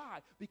you. Why?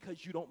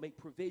 Because you don't make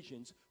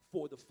provisions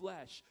for the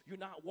flesh. You're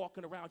not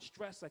walking around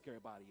stressed like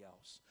everybody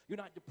else. You're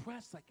not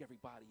depressed like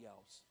everybody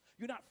else.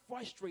 You're not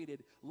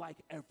frustrated like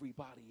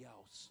everybody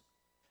else.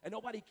 And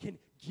nobody can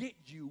get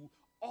you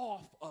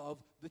off of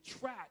the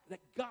track that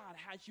God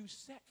has you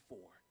set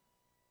for.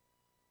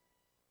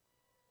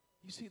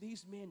 You see,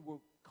 these men were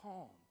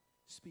calm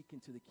speaking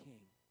to the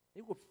king.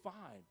 They were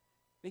fine.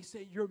 They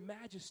said, your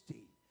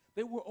majesty.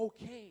 They were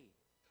okay.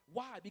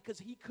 Why? Because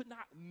he could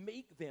not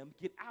make them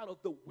get out of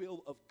the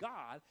will of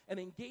God and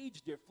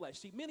engage their flesh.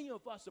 See, many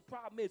of us, the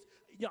problem is,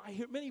 I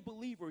hear many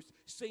believers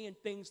saying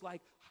things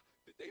like,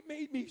 they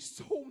made me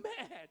so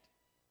mad.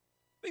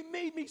 They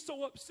made me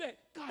so upset.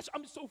 Gosh,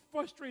 I'm so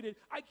frustrated.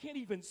 I can't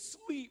even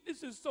sleep.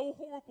 This is so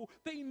horrible.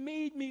 They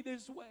made me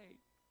this way.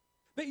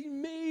 They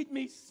made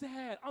me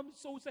sad. I'm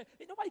so sad.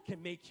 And nobody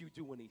can make you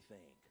do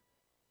anything.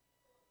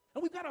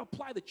 And we've got to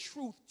apply the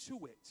truth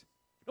to it.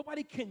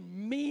 Nobody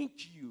can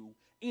make you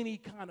any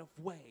kind of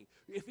way.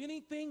 If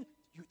anything,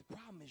 the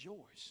problem is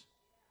yours.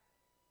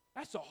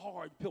 That's a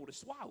hard pill to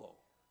swallow,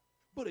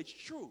 but it's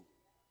true.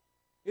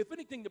 If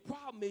anything, the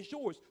problem is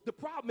yours. The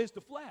problem is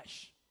the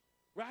flesh,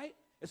 right?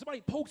 If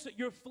somebody pokes at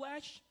your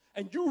flesh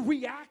and you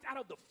react out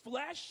of the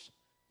flesh,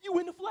 you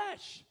in the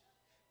flesh.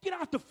 Get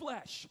out the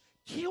flesh.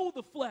 Kill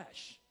the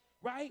flesh,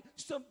 right?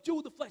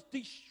 Subdue the flesh.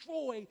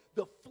 Destroy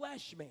the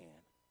flesh, man,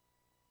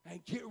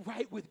 and get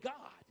right with God.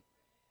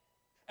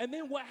 And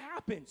then what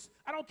happens?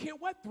 I don't care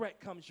what threat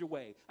comes your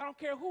way. I don't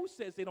care who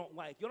says they don't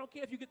like you. I don't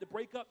care if you get the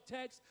breakup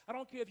text. I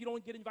don't care if you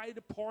don't get invited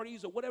to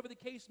parties or whatever the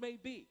case may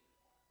be,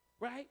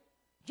 right?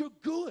 You're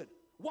good.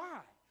 Why?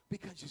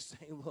 Because you're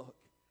saying, look,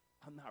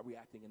 I'm not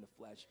reacting in the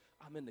flesh.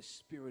 I'm in the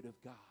Spirit of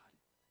God.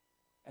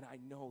 And I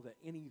know that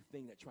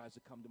anything that tries to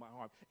come to my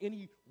harm,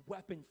 any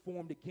weapon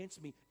formed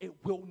against me, it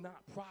will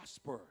not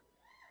prosper.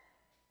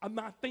 I'm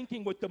not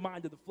thinking with the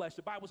mind of the flesh.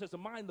 The Bible says the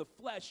mind of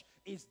the flesh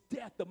is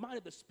death. The mind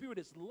of the Spirit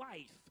is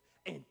life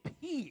and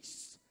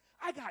peace.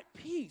 I got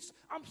peace.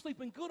 I'm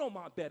sleeping good on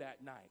my bed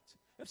at night.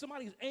 If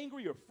somebody's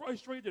angry or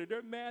frustrated or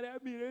they're mad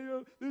at me,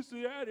 this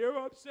or that, they're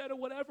upset or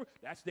whatever,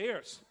 that's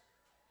theirs.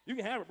 You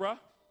can have it, bro.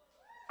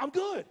 I'm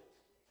good.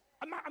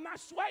 I'm not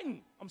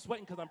sweating. I'm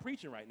sweating because I'm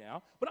preaching right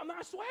now, but I'm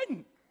not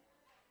sweating,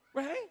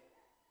 right?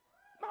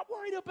 I'm not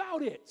worried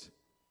about it.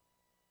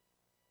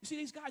 You see,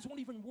 these guys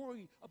won't even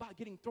worry about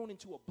getting thrown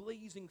into a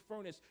blazing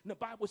furnace. And the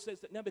Bible says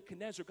that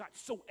Nebuchadnezzar got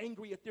so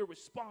angry at their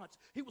response.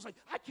 He was like,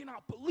 I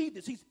cannot believe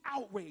this. He's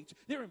outraged.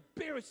 They're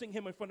embarrassing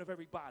him in front of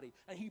everybody.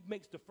 And he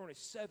makes the furnace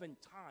 7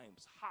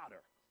 times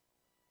hotter.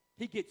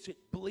 He gets it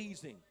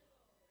blazing.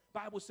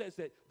 Bible says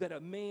that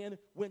a man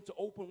went to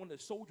open, one of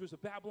the soldiers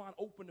of Babylon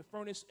opened the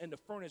furnace, and the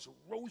furnace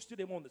roasted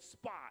him on the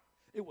spot.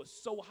 It was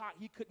so hot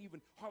he couldn't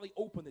even hardly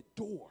open the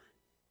door.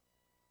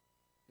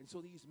 And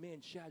so these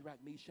men, Shadrach,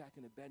 Meshach,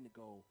 and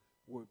Abednego,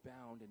 were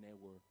bound and they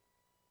were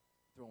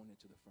thrown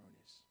into the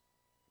furnace.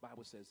 The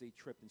Bible says they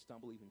tripped and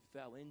stumbled, even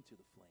fell into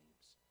the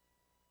flames.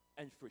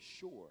 And for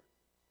sure,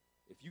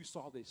 if you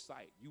saw this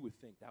sight, you would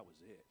think that was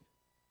it.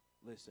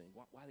 Listen,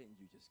 why didn't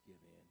you just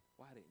give in?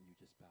 Why didn't you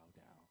just bow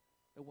down?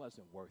 It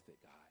wasn't worth it,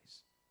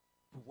 guys.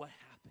 But what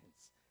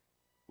happens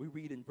We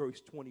read in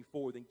verse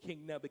 24, then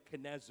King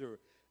Nebuchadnezzar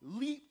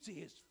leaped to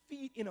his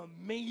feet in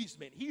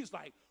amazement. He's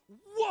like,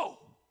 whoa,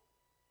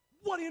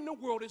 what in the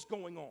world is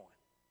going on,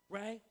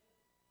 right?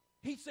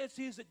 He says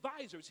to his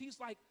advisors, he's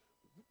like,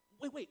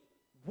 wait,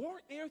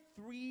 weren't there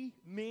 3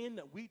 men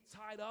that we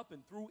tied up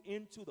and threw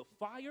into the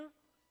fire?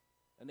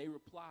 And they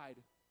replied,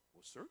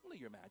 well, certainly,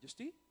 Your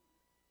Majesty.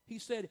 He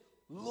said,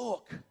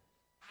 look,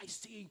 I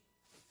see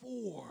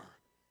 4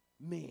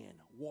 men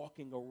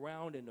walking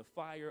around in the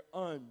fire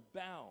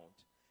unbound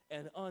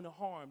and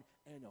unharmed,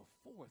 and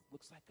a 4th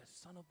looks like a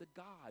son of the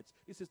gods.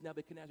 This is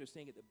Nebuchadnezzar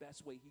saying it the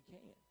best way he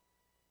can.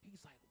 He's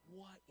like,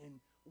 what? And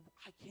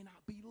I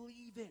cannot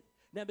believe it.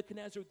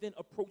 Nebuchadnezzar then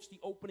approached the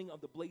opening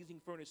of the blazing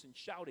furnace and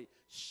shouted,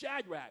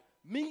 Shadrach,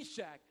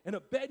 Meshach, and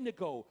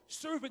Abednego,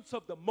 servants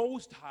of the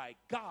Most High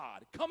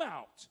God, come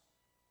out.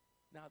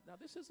 Now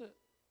this is a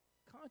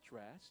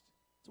contrast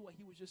to what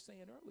he was just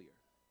saying earlier.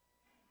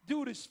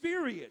 Dude is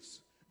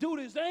furious. Dude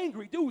is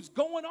angry. Dude's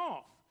going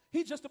off.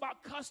 He just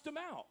about cussed him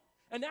out.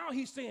 And now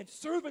he's saying,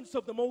 servants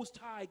of the Most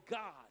High God.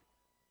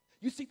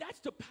 You see,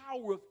 that's the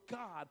power of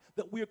God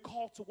that we're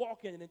called to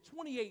walk in. And in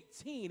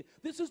 2018,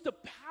 this is the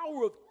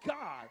power of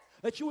God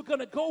that you are going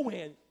to go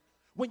in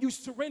when you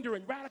surrender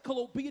in radical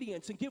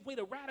obedience and give way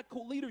to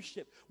radical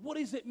leadership. What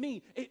does it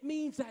mean? It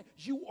means that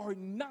you are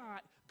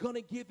not going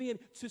to give in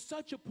to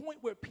such a point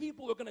where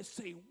people are going to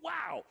say,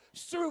 wow,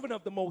 servant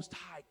of the Most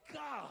High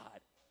God,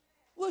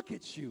 look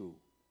at you.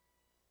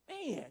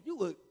 Man, you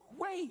look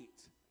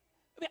great.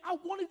 I mean, I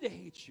wanted to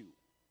hate you.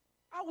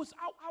 I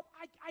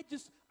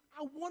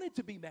wanted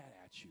to be mad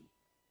at you.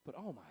 But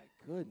oh my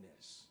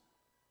goodness,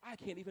 I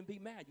can't even be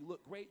mad. You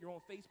look great. You're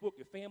on Facebook.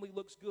 Your family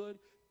looks good.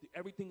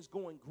 Everything's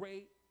going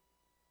great.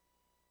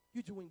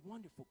 You're doing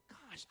wonderful.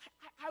 Gosh,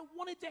 I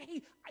wanted to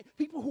hate.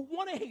 People who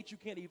want to hate you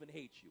can't even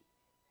hate you.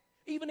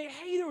 Even the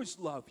haters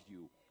love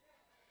you.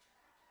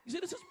 You see,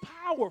 this is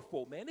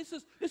powerful, man. This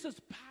is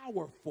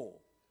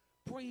powerful.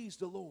 Praise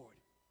the Lord.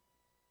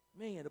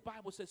 Man, the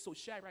Bible says, so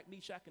Shadrach,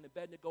 Meshach, and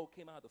Abednego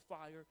came out of the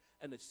fire,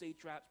 and the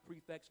satraps,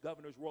 prefects,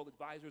 governors, royal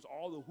advisors,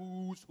 all the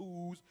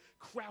who's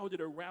crowded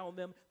around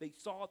them. They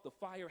saw that the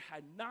fire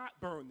had not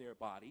burned their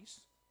bodies,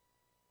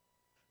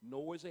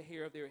 nor was a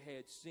hair of their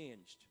head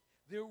singed.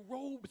 Their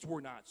robes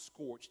were not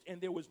scorched,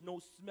 and there was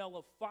no smell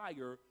of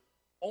fire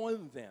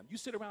on them. You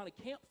sit around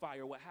a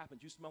campfire, what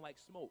happens? You smell like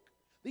smoke.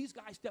 These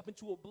guys step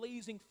into a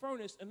blazing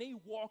furnace, and they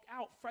walk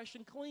out fresh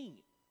and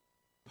clean.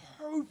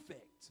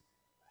 Perfect.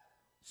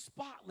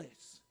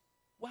 Spotless.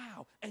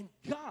 Wow. And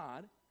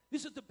God,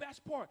 this is the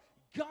best part,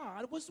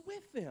 God was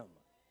with them.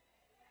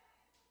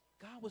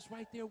 God was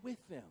right there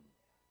with them.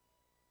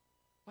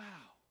 Wow.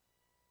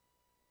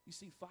 You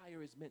see,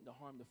 fire is meant to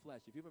harm the flesh.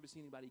 If you've ever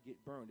seen anybody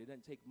get burned, it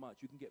doesn't take much.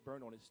 You can get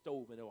burned on a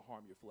stove and it'll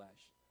harm your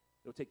flesh.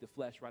 It'll take the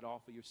flesh right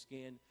off of your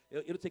skin.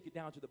 It'll take it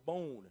down to the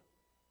bone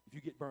if you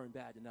get burned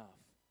bad enough.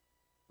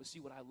 But see,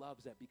 what I love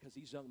is that because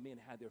these young men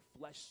had their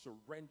flesh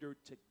surrendered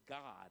to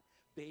God,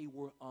 they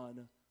were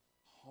unharmed.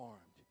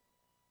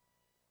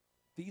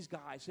 These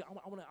guys,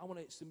 I want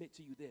to submit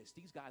to you this.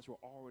 These guys were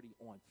already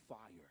on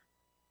fire,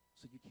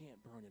 so you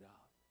can't burn it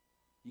up.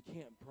 You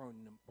can't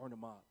burn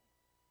them up,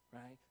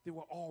 right? They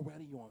were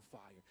already on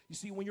fire. You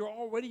see, when you're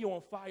already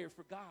on fire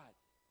for God,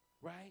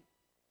 right,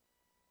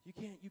 you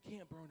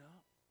can't burn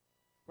up,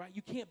 right?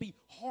 You can't be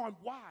harmed.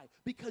 Why?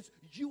 Because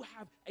you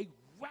have a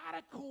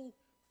radical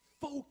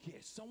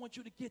focus. I want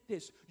you to get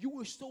this. You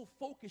were so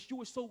focused. You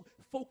were so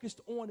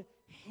focused on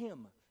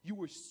Him. You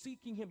were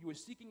seeking Him. You were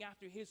seeking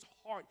after His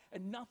heart,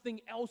 and nothing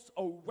else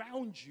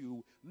around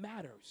you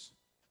matters.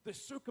 The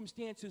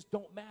circumstances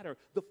don't matter.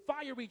 The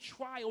fiery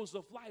trials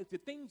of life, the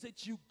things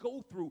that you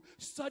go through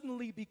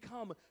suddenly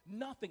become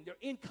nothing. They're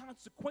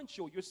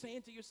inconsequential. You're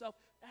saying to yourself,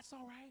 that's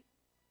all right.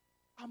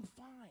 I'm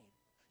fine.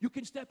 You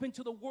can step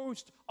into the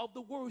worst of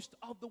the worst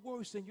of the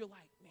worst, and you're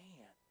like,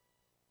 man,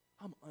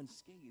 I'm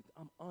unscathed.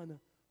 I'm unharmed.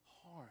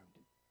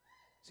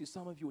 See,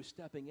 some of you are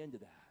stepping into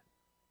that.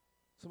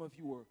 Some of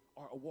you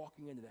are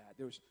walking into that.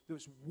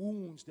 There's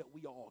wounds that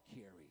we all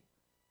carry.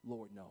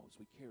 Lord knows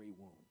we carry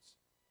wounds.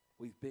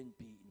 We've been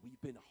beaten. We've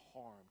been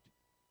harmed.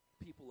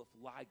 People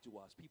have lied to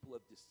us. People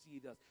have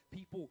deceived us.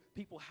 People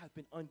have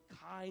been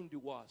unkind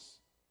to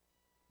us,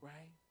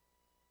 right?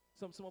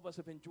 Some of us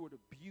have endured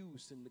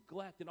abuse and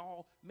neglect and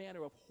all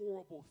manner of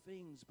horrible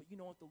things. But you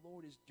know what the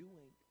Lord is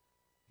doing?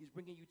 He's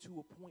bringing you to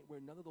a point where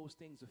none of those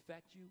things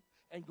affect you.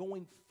 And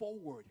going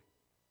forward,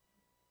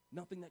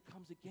 nothing that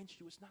comes against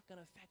you, it's not going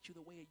to affect you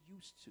the way it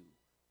used to.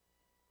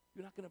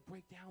 You're not going to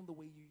break down the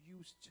way you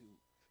used to.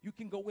 You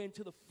can go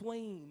into the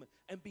flame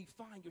and be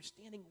fine. You're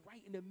standing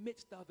right in the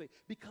midst of it.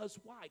 Because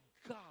why?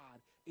 God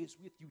is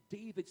with you.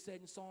 David said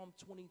in Psalm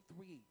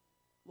 23,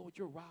 Lord,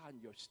 your rod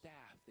and your staff,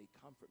 they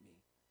comfort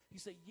me. He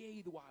said,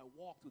 yea, though I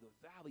walk through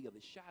the valley of the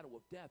shadow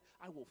of death,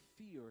 I will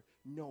fear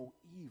no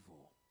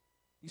evil.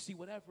 You see,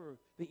 whatever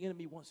the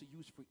enemy wants to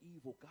use for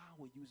evil, God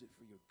will use it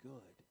for your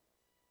good.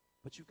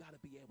 But you've got to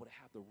be able to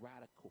have the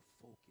radical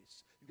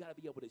focus. You've got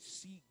to be able to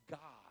see God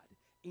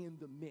in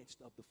the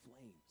midst of the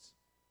flames.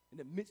 In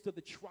the midst of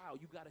the trial,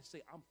 you've got to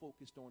say, I'm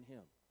focused on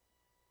Him.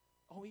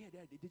 Oh, yeah,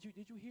 Dad, did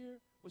you hear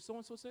what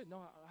so-and-so said? No,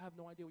 I have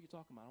no idea what you're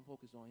talking about. I'm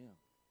focused on him,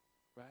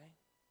 right?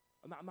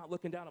 I'm not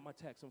looking down at my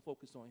text. I'm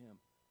focused on him.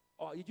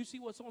 Oh, did you see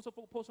what so-and-so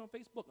posted on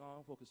Facebook? No,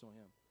 I'm focused on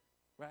him,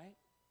 right?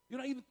 You're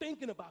not even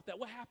thinking about that.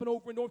 What happened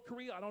over in North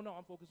Korea? I don't know.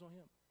 I'm focused on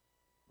him,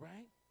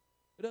 right?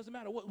 It doesn't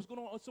matter what was going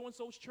on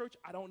so-and-so's church.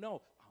 I don't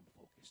know. I'm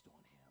focused on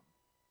him.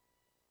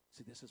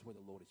 See, this is where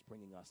the Lord is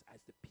bringing us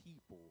as the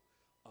people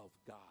of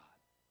God.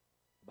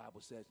 The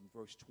Bible says in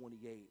verse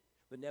 28,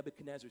 the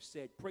Nebuchadnezzar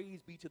said,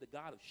 praise be to the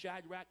God of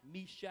Shadrach,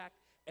 Meshach,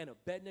 and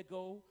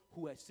Abednego,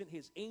 who has sent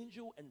his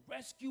angel and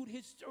rescued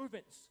his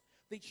servants.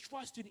 They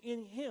trusted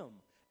in him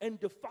and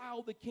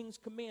defiled the king's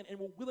command and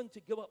were willing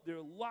to give up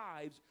their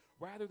lives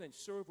rather than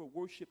serve or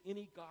worship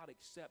any god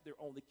except their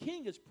own. The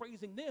king is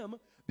praising them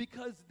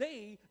because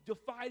they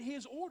defied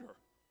his order.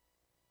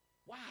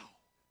 Wow.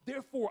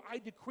 Therefore, I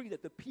decree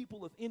that the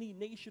people of any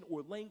nation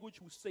or language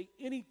who say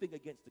anything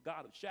against the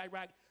God of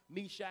Shadrach,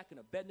 Meshach, and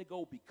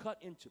Abednego be cut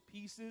into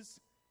pieces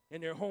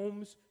and their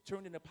homes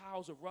turned into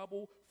piles of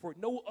rubble, for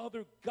no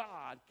other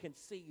God can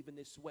save in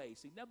this way.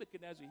 See,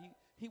 Nebuchadnezzar,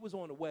 he was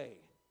on the way.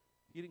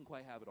 He didn't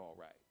quite have it all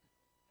right.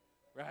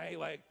 Right?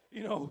 Like,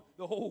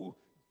 the whole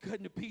cut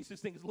into pieces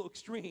thing is a little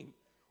extreme.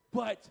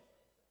 But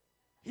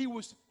he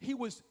was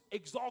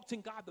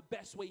exalting God the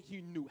best way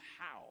he knew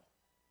how.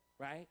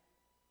 Right?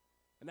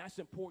 And that's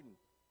important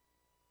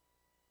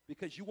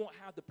because you won't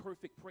have the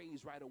perfect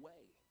praise right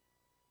away.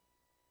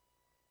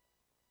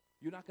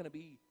 You're not going to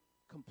be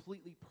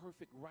completely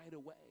perfect right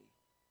away,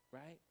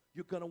 right?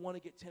 You're going to want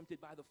to get tempted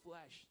by the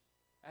flesh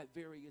at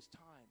various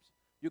times.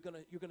 You're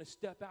gonna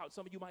step out.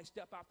 Some of you might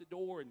step out the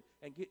door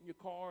and get in your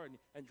car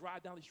and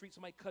drive down the street.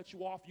 Somebody cuts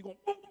you off. You're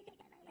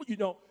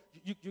gonna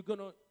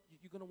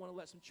want to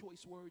let some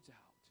choice words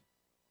out.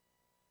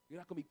 You're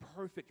not going to be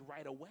perfect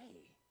right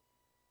away.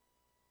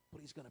 But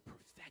he's going to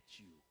perfect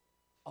you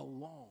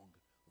along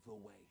the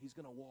way. He's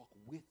going to walk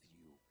with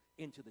you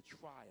into the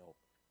trial.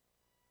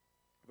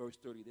 Verse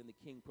 30, then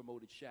the king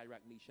promoted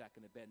Shadrach, Meshach,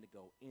 and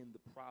Abednego in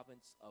the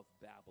province of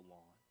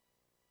Babylon.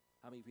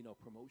 How many of you know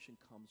promotion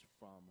comes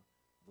from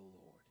the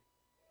Lord?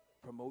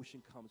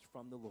 Promotion comes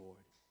from the Lord.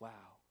 Wow.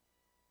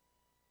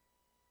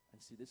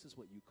 And see, this is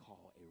what you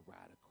call a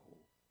radical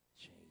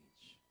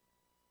change.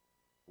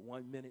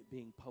 1 minute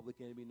being public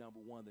enemy number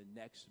one, the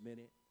next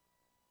minute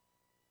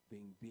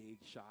being big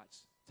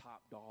shots,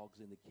 top dogs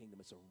in the kingdom.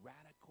 It's a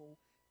radical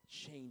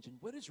change. And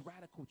where does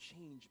radical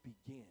change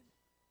begin?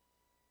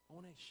 I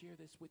want to share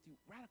this with you.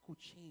 Radical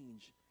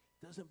change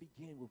doesn't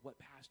begin with what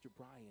Pastor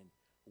Brian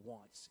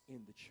wants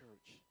in the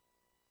church.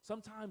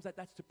 Sometimes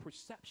that's the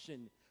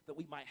perception that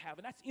we might have.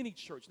 And that's any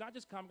church, not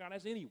just Common Ground,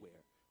 that's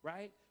anywhere,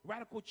 right?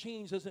 Radical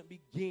change doesn't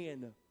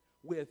begin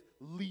with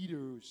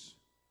leaders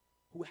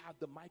who have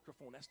the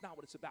microphone. That's not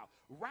what it's about.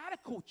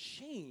 Radical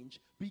change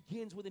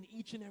begins within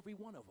each and every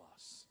one of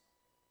us.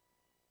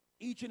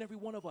 Each and every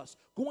one of us.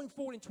 Going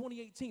forward in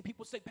 2018,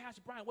 people say,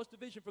 Pastor Brian, what's the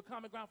vision for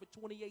Common Ground for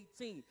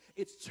 2018?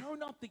 It's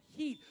turn up the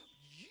heat.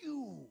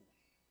 You,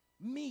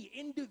 me,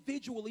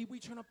 individually, we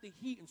turn up the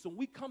heat. And so when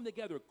we come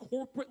together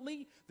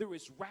corporately, there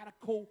is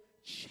radical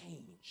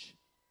change.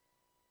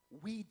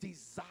 We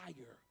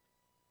desire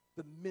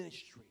the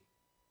ministry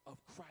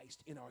of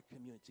Christ in our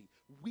community.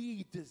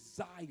 We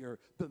desire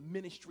the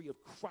ministry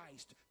of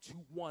Christ to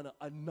one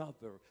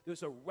another.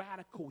 There's a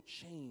radical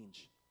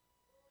change.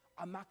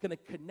 I'm not going to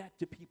connect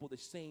to people the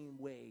same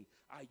way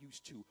I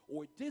used to,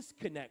 or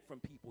disconnect from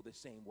people the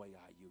same way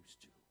I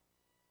used to.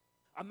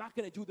 I'm not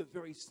going to do the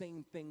very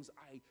same things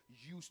I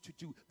used to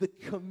do. The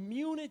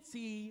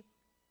community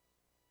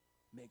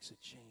makes a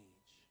change.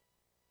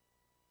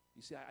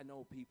 You see, I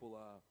know people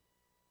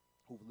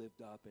who've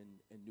lived up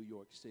in New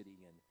York City,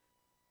 and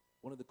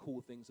one of the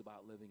cool things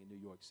about living in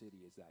New York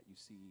City is that you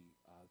see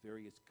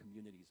various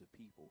communities of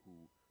people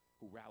who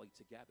rally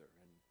together.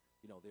 And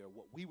they're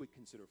what we would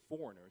consider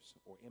foreigners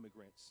or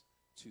immigrants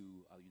to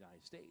the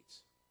United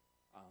States.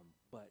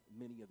 But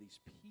many of these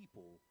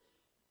people,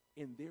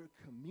 in their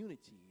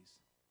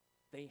communities,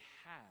 they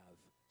have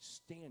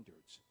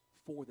standards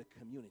for the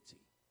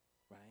community,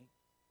 right?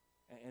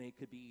 And it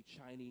could be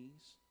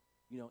Chinese,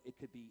 it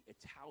could be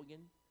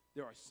Italian.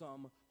 There are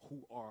some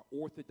who are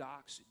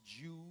Orthodox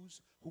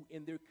Jews who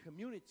in their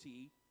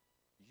community,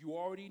 you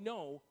already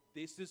know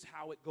this is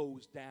how it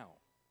goes down,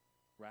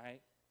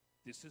 right?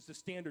 This is the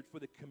standard for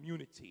the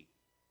community.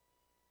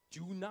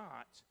 Do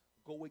not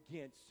go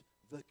against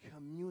the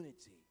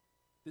community.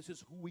 This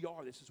is who we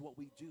are. This is what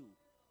we do.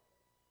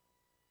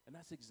 And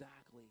that's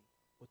exactly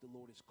what the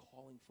Lord is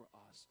calling for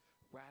us.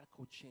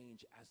 Radical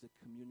change as the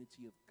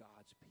community of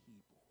God's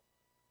people.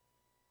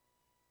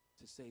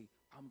 To say,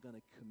 I'm going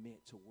to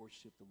commit to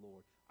worship the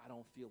Lord. I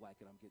don't feel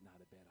like it. I'm getting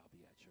out of bed. I'll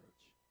be at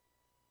church.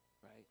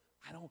 Right?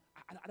 I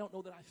don't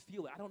know that I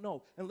feel it. I don't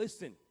know. And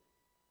listen,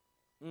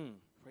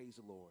 praise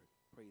the Lord.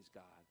 Praise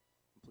God.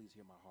 And please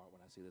hear my heart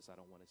when I say this. I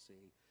don't want to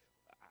say,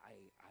 I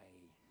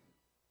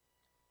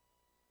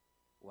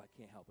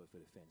can't help it if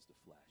it offends the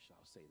flesh.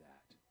 I'll say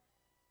that.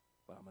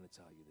 But I'm going to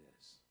tell you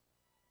this.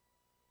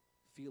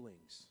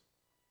 Feelings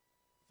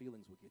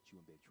will get you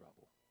in big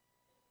trouble.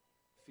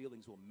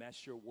 Feelings will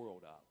mess your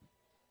world up.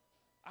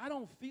 I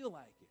don't feel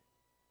like it.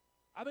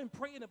 I've been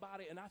praying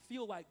about it, and I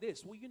feel like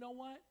this. Well, you know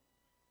what?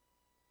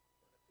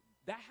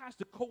 That has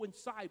to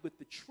coincide with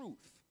the truth.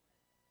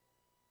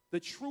 The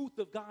truth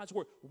of God's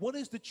word. What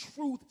does the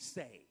truth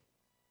say?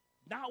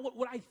 Not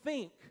what I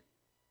think,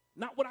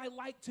 not what I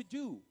like to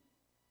do.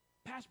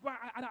 Pastor Brian,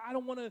 I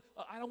don't want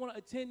to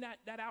attend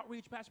that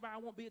outreach. Pastor Brian, I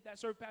won't be at that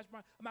service. Pastor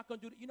Brian, I'm not going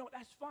to do that. You know,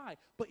 that's fine.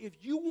 But if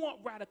you want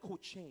radical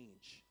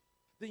change,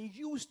 then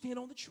you stand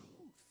on the truth,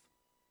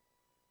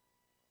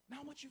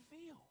 not what you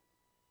feel.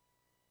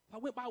 If I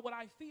went by what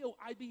I feel,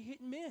 I'd be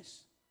hit and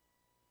miss.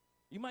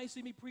 You might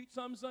see me preach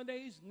some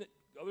Sundays,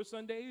 other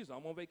Sundays,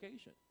 I'm on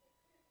vacation.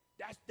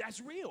 That's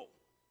real,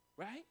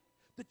 right?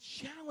 The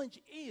challenge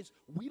is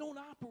we don't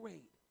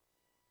operate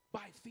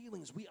by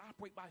feelings. We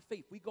operate by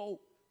faith. We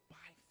go by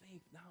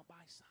faith, not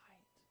by sight,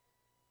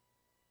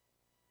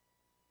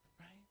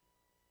 right?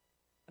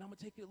 And I'm going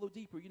to take it a little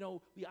deeper. You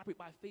know, we operate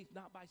by faith,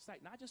 not by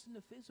sight, not just in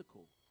the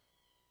physical,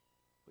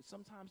 but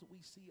sometimes what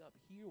we see up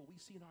here, what we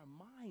see in our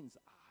mind's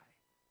eye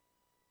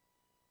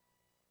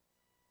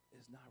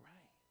is not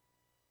right.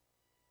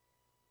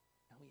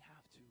 And we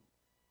have to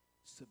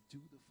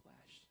subdue the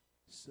flesh,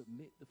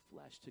 submit the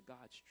flesh to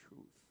God's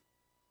truth.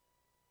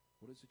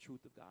 What does the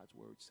truth of God's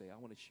word say? I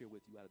want to share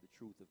with you out of the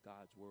truth of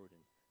God's word,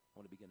 and I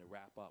want to begin to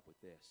wrap up with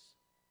this.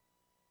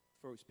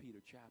 1 Peter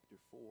chapter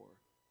 4,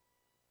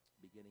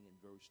 beginning in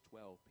verse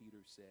 12, Peter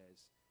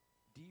says,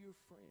 "Dear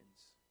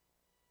friends,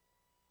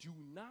 do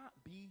not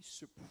be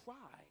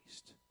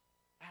surprised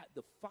at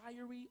the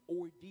fiery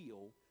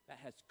ordeal that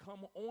has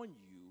come on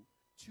you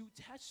to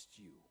test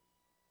you,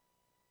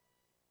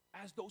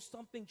 as though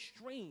something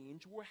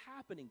strange were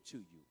happening to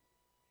you."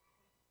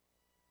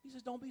 He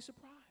says, don't be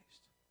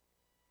surprised.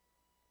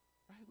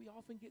 Right? We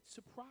often get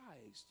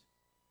surprised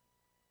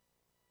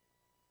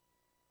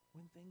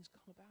when things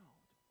come about.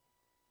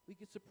 We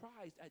get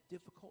surprised at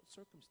difficult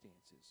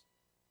circumstances.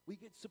 We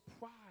get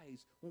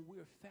surprised when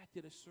we're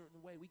affected a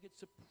certain way. We get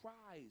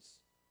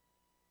surprised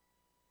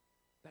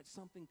that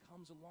something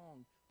comes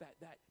along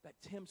that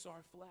tempts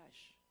our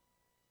flesh.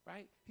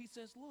 Right? He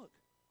says, look,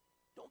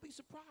 don't be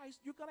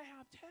surprised. You're going to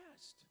have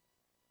tests.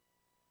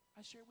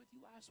 I shared with you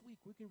last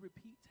week, we can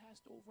repeat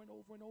tests over and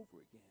over and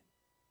over again.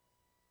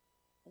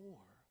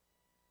 Or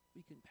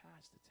we can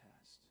pass the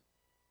test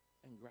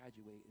and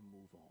graduate and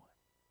move on.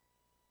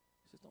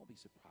 He says, don't be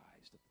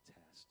surprised at the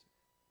test.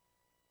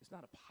 It's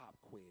not a pop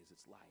quiz,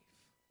 it's life.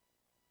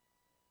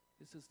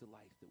 This is the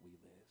life that we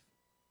live.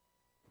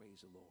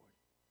 Praise the Lord.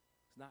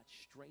 It's not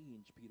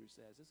strange, Peter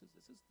says. This is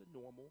the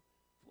normal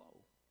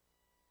flow.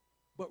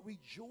 But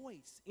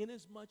rejoice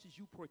inasmuch as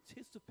you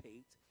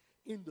participate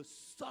in the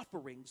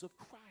sufferings of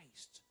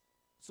Christ,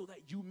 so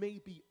that you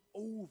may be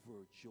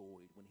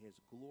overjoyed when his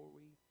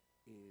glory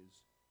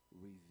is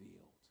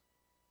revealed.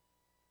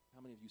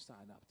 How many of you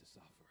sign up to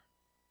suffer?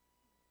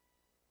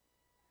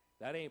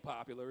 That ain't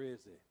popular,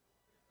 is it?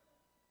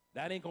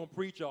 That ain't going to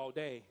preach all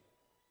day.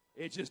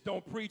 It just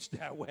don't preach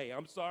that way.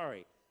 I'm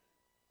sorry.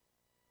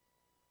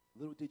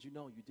 Little did you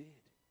know you did.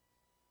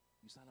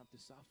 You signed up to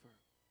suffer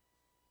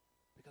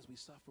because we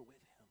suffer with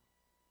him.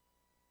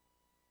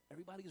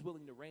 Everybody is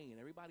willing to reign.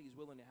 Everybody is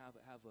willing to have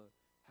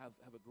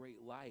a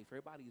great life.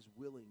 Everybody is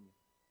willing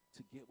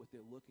to get what they're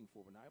looking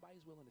for. But not everybody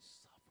is willing to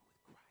suffer with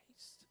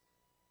Christ.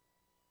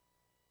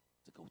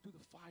 To go through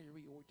the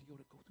fiery ordeal,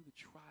 to go through the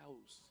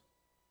trials.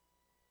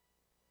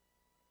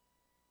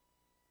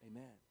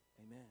 Amen.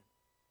 Amen.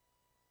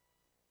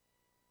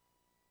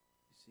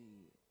 You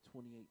see,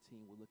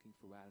 2018, we're looking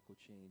for radical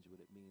change,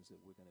 but it means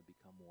that we're going to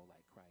become more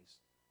like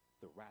Christ.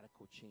 The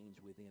radical change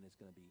within is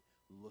going to be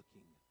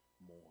looking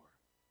more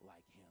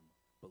like him,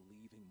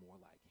 believing more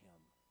like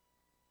him,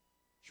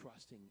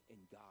 trusting in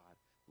God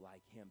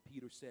like him.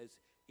 Peter says,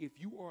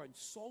 if you are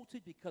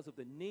insulted because of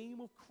the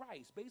name of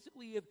Christ,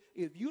 basically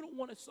if you don't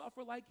want to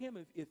suffer like him,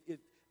 if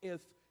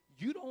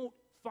you don't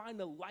find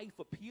the life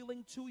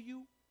appealing to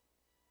you,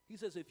 he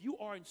says, if you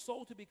are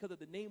insulted because of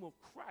the name of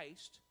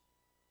Christ,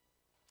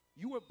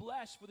 you are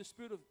blessed, for the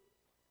Spirit of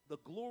the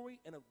glory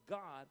and of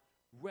God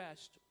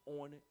rest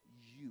on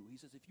you. He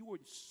says, if you are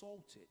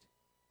insulted,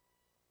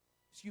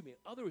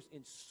 others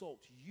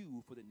insult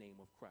you for the name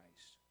of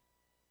Christ.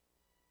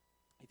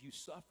 If you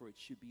suffer, it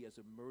should be as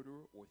a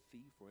murderer or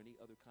thief or any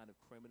other kind of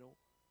criminal,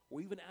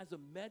 or even as a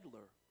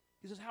meddler.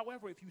 He says,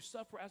 however, if you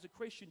suffer as a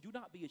Christian, do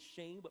not be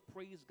ashamed, but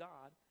praise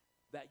God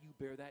that you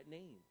bear that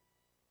name.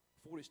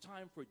 For it is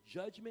time for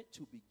judgment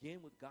to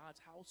begin with God's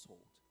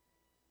household.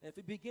 And if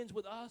it begins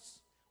with us,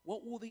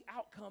 what will the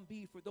outcome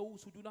be for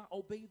those who do not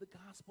obey the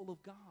gospel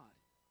of God?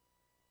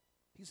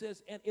 He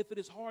says, and if it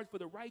is hard for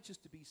the righteous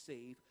to be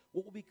saved,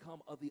 what will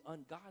become of the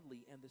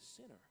ungodly and the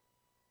sinner?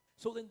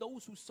 So then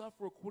those who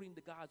suffer according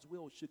to God's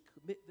will should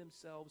commit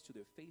themselves to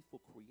their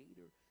faithful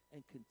Creator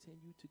and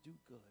continue to do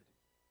good.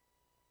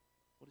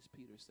 What does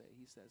Peter say?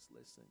 He says,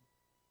 listen,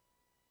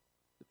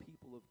 the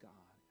people of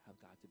God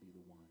have got to be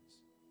the ones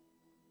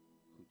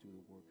who do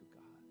the work of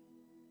God,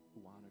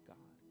 who honor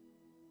God,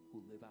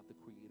 who live out the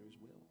Creator's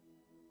will,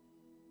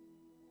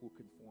 who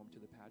conform to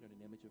the pattern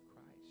and image of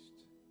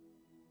Christ.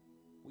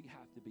 We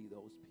have to be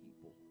those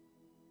people.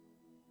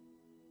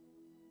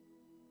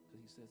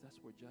 Because he says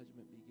that's where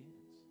judgment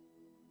begins.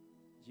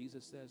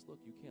 Jesus says, look,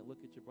 you can't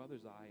look at your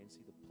brother's eye and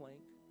see the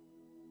plank,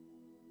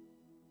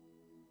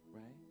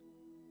 right?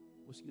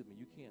 Well, excuse me,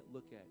 you can't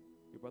look at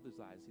your brother's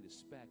eye and see the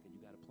speck and you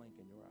got a plank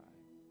in your eye,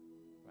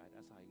 right?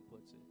 That's how he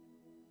puts it.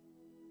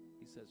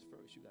 He says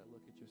first you got to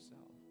look at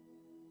yourself.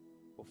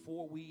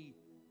 Before we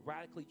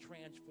radically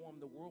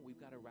transform the world,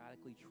 we've got to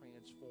radically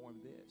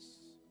transform this.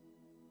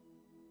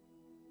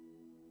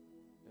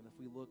 And if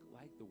we look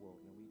like the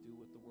world and we do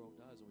what the world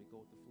does and we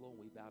go with the flow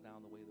and we bow down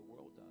the way the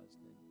world does,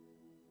 then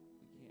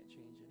we can't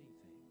change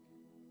anything.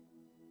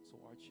 So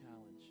our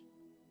challenge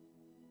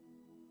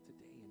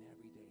today and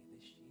every day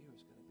this year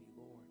is going to be,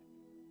 Lord,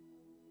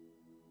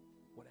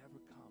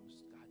 whatever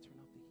comes, God, turn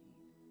up the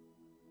heat.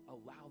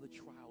 Allow the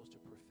trials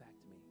to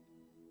perfect me.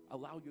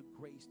 Allow your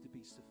grace to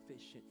be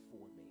sufficient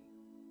for me.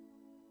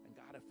 And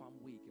God, if I'm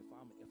weak, if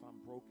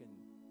I'm broken,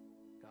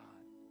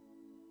 God,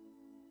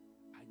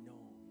 I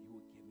know you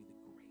will give me the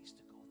grace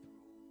to go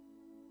through.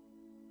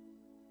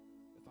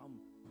 If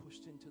I'm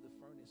pushed into the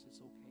furnace, it's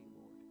okay,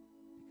 Lord,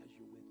 because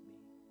you're with me.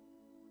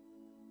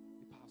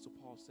 The Apostle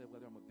Paul said,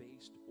 whether I'm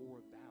abased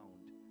or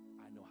abound,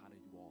 I know how to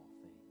do all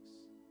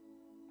things.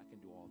 I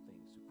can do all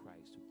things through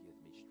Christ who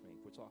gives me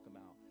strength. We're talking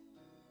about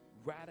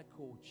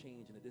radical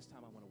change. And at this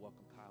time, I want to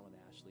welcome Kyle and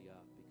Ashley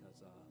up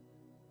because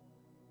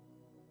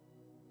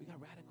we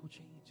got radical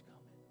change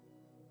coming.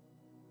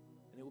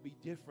 And it will be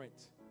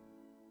different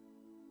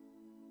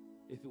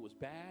if it was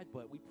bad,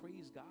 but we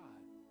praise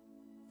God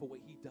for what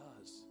he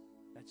does.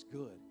 That's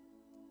good.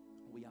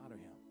 We honor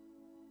him.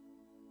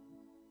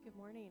 Good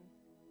morning.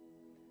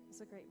 It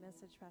was a great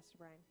message, Pastor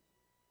Brian.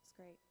 It's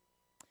great.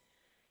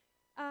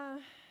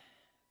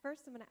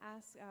 First, I'm going to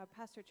ask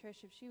Pastor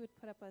Trish if she would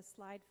put up a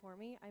slide for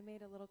me. I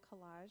made a little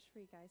collage for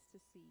you guys to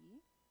see.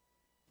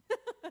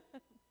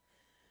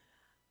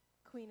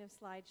 Queen of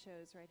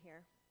slideshows right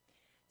here.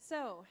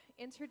 So,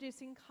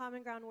 introducing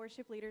Common Ground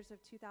Worship Leaders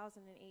of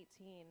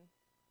 2018.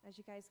 As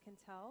you guys can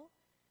tell,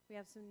 we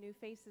have some new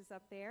faces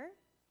up there.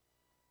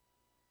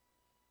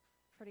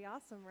 Pretty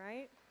awesome,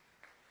 right?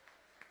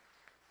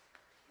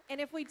 And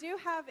if we do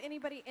have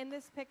anybody in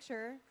this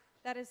picture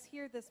that is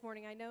here this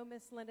morning, I know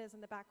Miss Linda is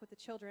in the back with the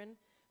children,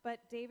 but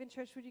Dave and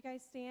Trish, would you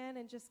guys stand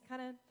and just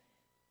kind of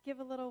give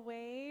a little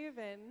wave?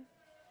 And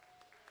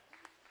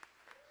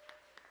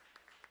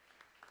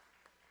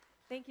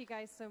thank you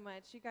guys so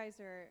much. You guys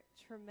are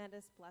a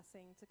tremendous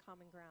blessing to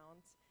Common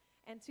Ground.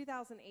 And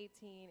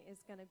 2018 is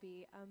going to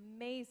be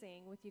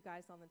amazing with you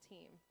guys on the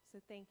team. So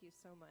thank you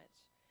so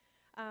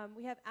much.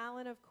 We have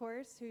Alan, of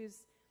course,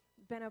 who's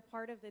been a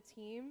part of the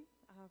team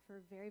for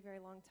a very, very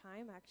long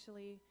time.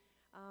 Actually,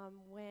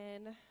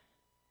 when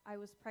I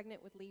was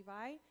pregnant with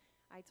Levi,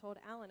 I told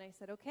Alan, I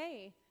said,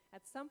 okay,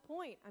 at some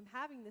point I'm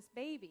having this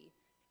baby,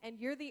 and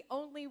you're the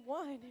only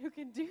one who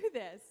can do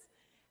this.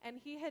 And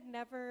he had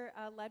never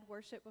led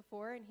worship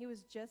before, and he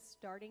was just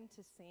starting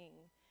to sing.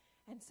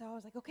 And so I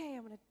was like, okay,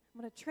 I'm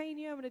gonna train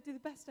you. I'm gonna do the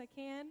best I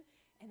can.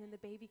 And then the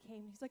baby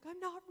came. He's like, I'm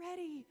not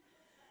ready.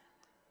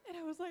 And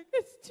I was like,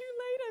 it's too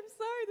late. I'm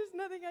sorry. There's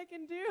nothing I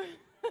can do.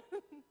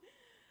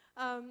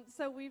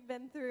 So we've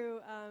been through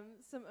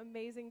some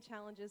amazing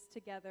challenges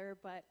together,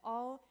 but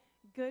all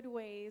good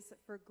ways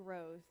for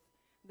growth.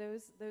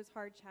 Those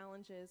hard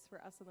challenges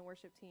for us on the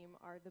worship team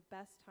are the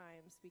best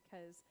times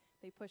because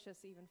they push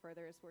us even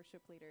further as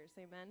worship leaders.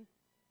 Amen.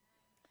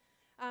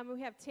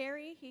 We have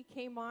Terry. He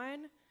came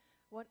on,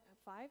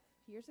 5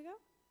 years ago?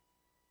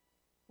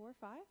 4 or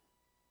 5?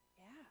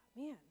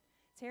 Yeah, man.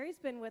 Terry's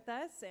been with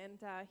us, and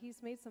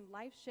he's made some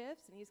life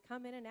shifts, and he's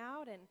come in and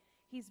out, and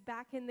he's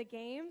back in the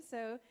game.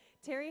 So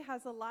Terry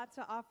has a lot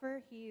to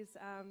offer. He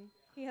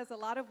has a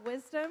lot of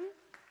wisdom.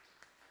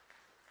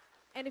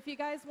 And if you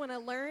guys want to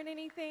learn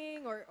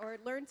anything or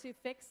learn to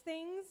fix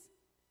things,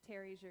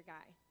 Terry's your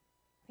guy.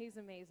 He's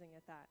amazing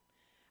at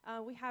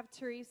that. We have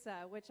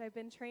Teresa, which I've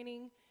been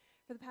training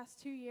for the past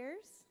 2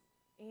 years,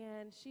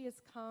 and she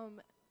has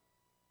come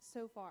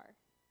so far.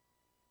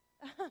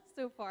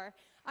 So far.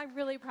 I'm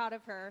really proud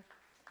of her.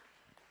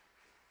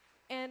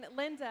 And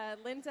Linda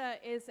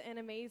is an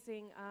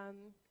amazing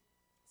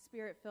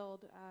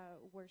spirit-filled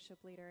worship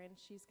leader, and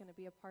she's going to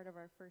be a part of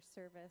our first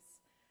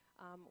service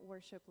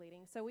worship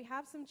leading. So we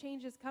have some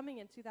changes coming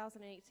in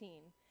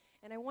 2018,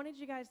 and I wanted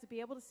you guys to be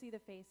able to see the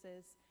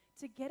faces,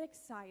 to get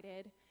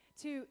excited,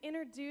 to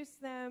introduce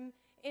them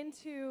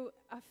into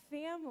a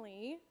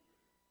family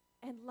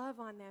and love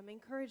on them,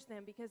 encourage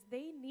them, because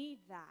they need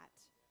that.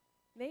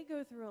 They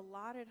go through a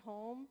lot at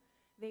home.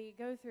 They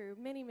go through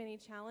many, many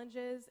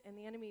challenges, and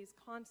the enemy is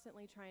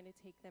constantly trying to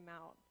take them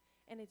out.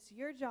 And it's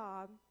your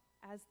job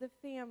as the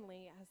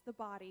family, as the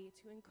body,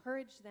 to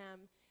encourage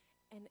them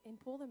and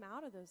pull them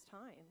out of those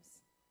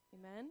times.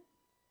 Amen?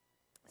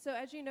 So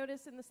as you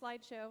notice in the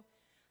slideshow,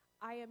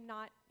 I am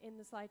not in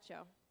the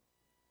slideshow.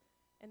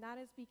 And that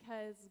is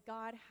because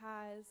God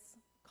has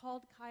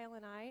called Kyle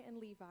and I and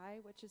Levi,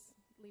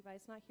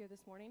 Levi's not here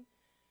this morning,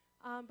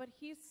 but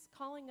he's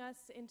calling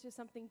us into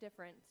something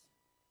different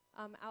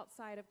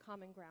outside of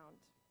Common Ground.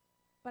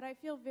 But I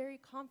feel very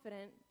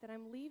confident that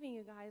I'm leaving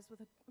you guys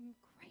with a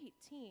great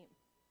team.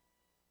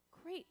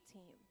 Great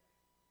team.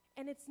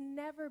 And it's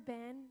never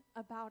been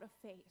about a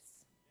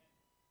face.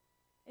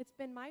 It's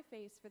been my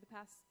face for the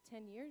past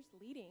 10 years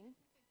leading.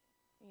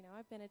 You know,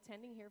 I've been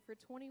attending here for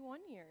 21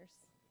 years.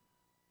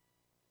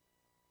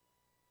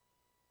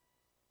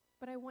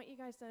 But I want you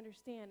guys to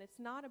understand, it's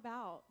not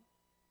about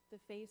the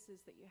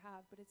faces that you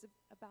have, but it's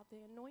about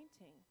the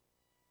anointing.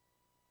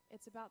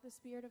 It's about the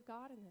Spirit of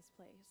God in this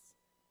place.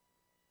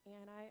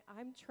 And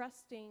I'm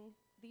trusting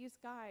these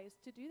guys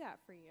to do that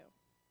for you.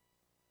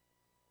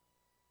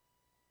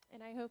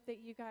 And I hope that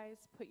you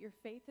guys put your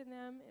faith in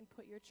them and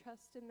put your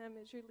trust in them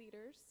as your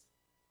leaders.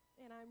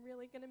 And I'm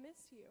really going to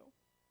miss you.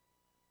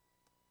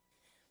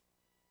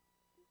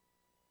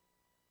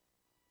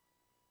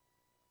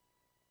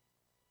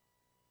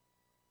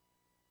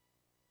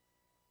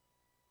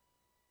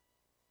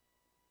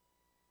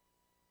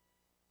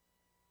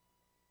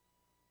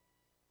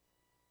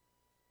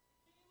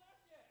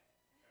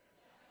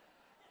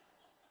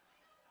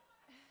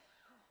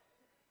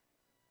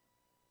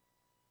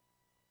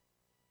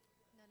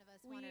 None of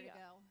us want her to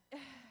go.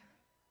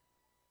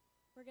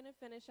 We're going to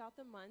finish out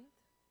the month.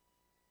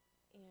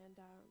 And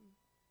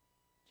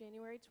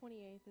January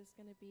 28th is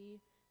going to be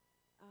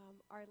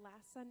our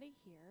last Sunday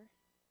here.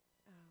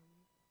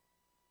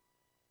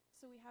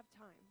 So we have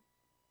time.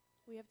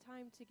 We have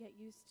time to get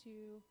used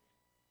to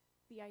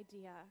the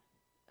idea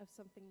of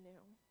something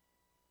new.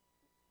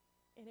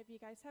 And if you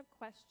guys have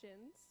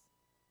questions,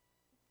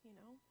 you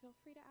know, feel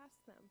free to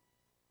ask them.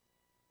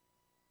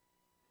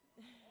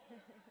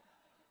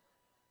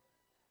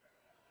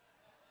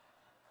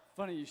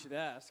 Funny you should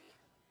ask.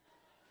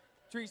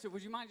 Teresa,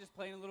 would you mind just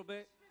playing a little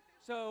bit?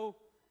 So,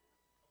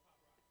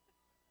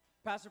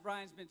 Pastor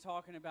Brian's been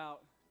talking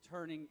about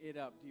turning it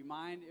up. Do you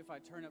mind if I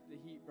turn up the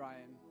heat,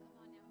 Brian? Come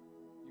on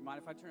now. Do you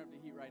mind if I turn up the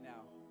heat right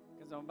now?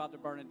 Because I'm about to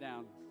burn it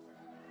down.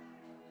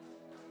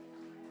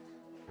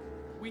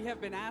 We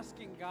have been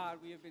asking God,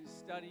 we have been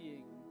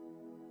studying,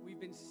 we've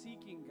been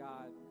seeking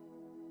God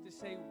to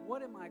say,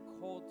 what am I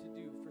called to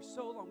do? For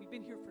so long, we've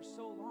been here for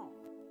so long.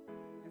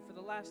 And for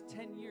the last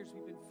 10 years,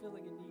 we've been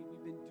filling a need.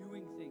 We've been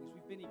doing things.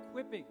 We've been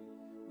equipping.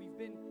 We've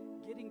been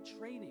getting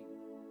training.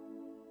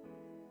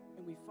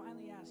 And we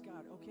finally asked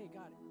God, okay,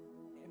 God,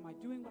 am I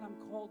doing what I'm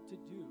called to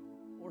do,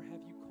 or have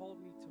you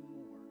called me to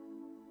more?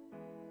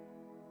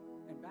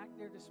 And back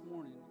there this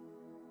morning,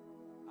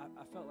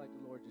 I felt like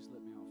the Lord just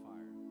lit me on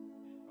fire.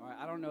 All right,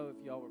 I don't know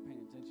if y'all were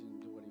paying attention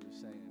to what he was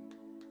saying,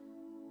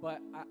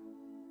 but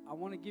I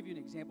want to give you an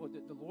example.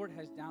 The Lord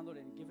has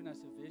downloaded and given us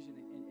a vision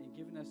and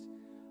given us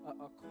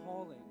a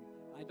calling.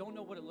 I don't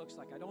know what it looks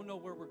like. I don't know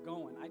where we're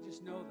going. I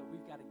just know that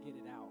we've got to get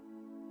it out.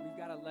 We've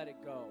got to let it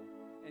go.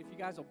 And if you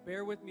guys will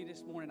bear with me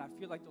this morning, I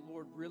feel like the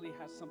Lord really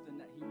has something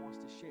that he wants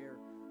to share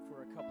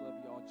for a couple of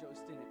y'all. Joe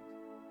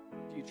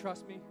Stinnett, do you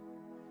trust me?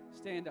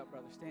 Stand up,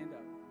 brother. Stand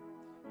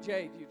up.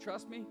 Jay, do you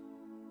trust me?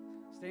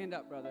 Stand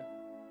up, brother.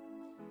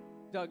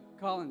 Doug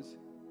Collins,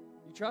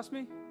 you trust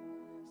me?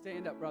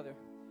 Stand up, brother.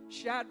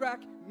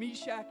 Shadrach,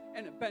 Meshach,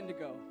 and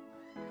Abednego.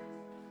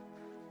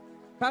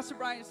 Pastor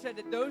Brian said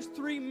that those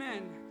three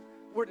men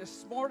were the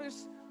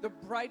smartest, the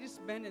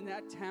brightest men in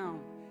that town.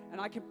 And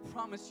I can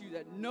promise you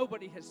that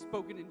nobody has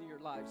spoken into your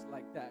lives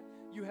like that.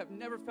 You have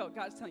never felt,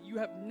 God's telling you, you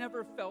have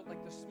never felt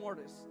like the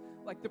smartest,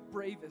 like the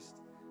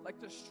bravest, like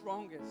the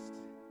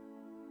strongest.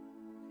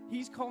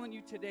 He's calling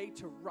you today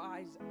to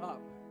rise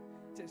up,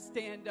 to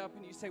stand up,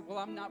 and you say, well,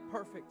 I'm not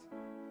perfect.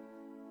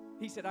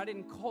 He said, I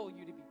didn't call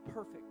you to be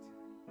perfect.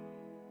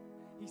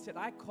 He said,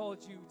 I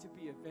called you to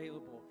be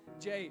available.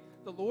 Jay,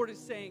 the Lord is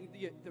saying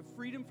the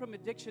freedom from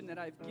addiction that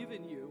I've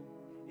given you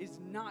is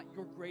not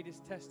your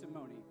greatest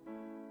testimony.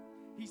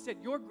 He said,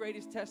 your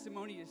greatest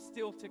testimony is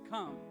still to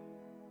come.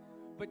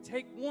 But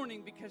take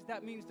warning, because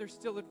that means there's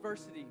still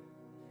adversity.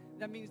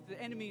 That means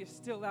the enemy is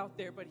still out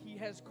there, but he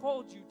has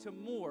called you to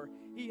more.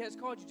 He has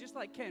called you just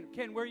like Ken.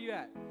 Ken, where are you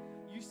at?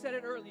 You said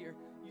it earlier.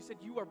 You said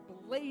you are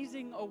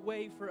blazing a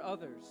way for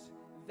others.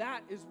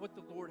 That is what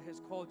the Lord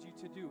has called you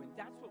to do, and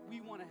that's what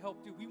we want to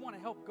help do. We want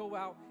to help go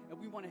out, and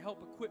we want to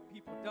help equip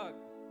people. Doug,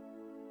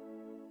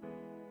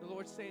 the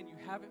Lord's saying you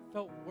haven't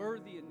felt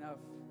worthy enough.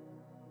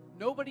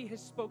 Nobody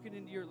has spoken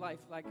into your life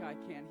like I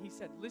can. He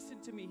said, listen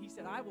to me. He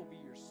said, I will be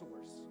your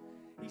source.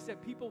 He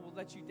said, people will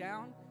let you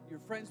down. Your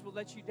friends will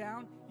let you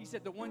down. He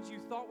said, the ones you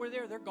thought were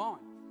there, they're gone.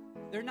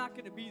 They're not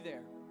going to be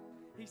there.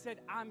 He said,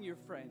 I'm your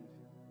friend.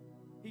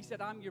 He said,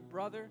 I'm your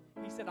brother.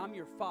 He said, I'm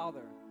your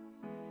father.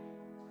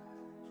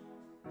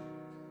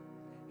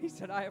 He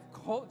said, I have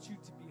called you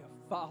to be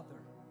a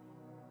father.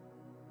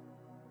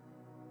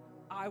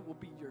 I will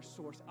be your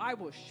source. I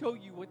will show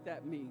you what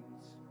that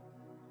means.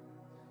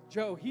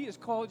 Joe, he has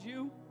called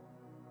you.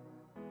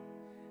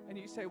 And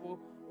you say, well,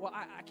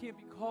 I can't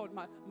be called.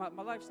 My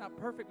life's not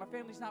perfect. My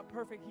family's not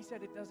perfect. He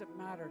said, it doesn't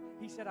matter.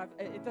 He said,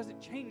 it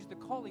doesn't change the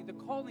calling. The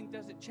calling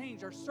doesn't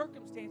change. Our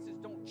circumstances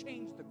don't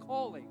change the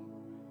calling.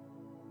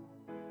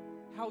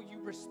 How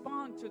you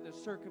respond to the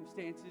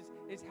circumstances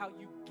is how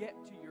you get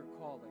to your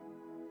calling.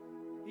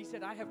 He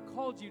said, I have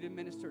called you to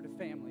minister to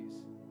families.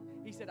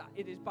 He said,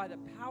 it is by the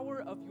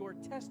power of your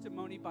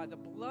testimony, by the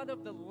blood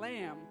of the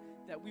Lamb,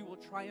 that we will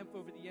triumph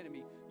over the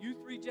enemy. You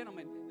three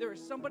gentlemen, there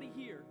is somebody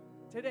here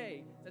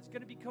today that's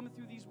going to be coming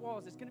through these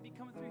walls, that's going to be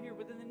coming through here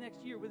within the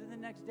next year, within the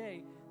next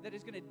day, that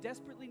is going to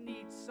desperately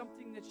need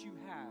something that you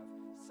have,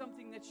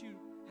 something that you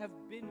have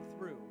been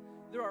through.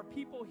 There are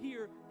people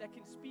here that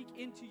can speak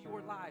into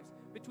your lives.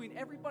 Between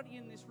everybody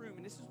in this room,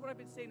 and this is what I've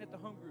been saying at the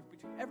home group,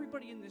 between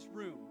everybody in this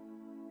room,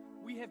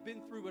 we have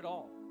been through it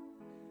all.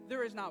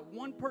 There is not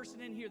one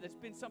person in here that's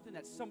been something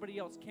that somebody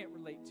else can't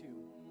relate to.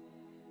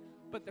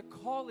 But the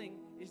calling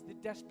is the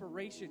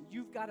desperation.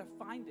 You've got to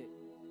find it.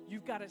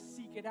 You've got to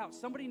seek it out.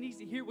 Somebody needs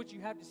to hear what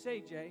you have to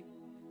say, Jay.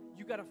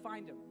 You got to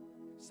find him.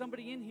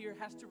 Somebody in here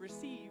has to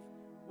receive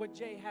what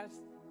Jay has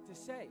to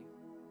say.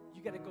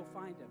 You got to go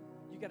find him.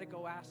 You got to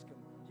go ask him.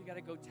 You got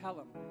to go tell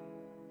him.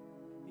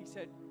 He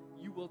said,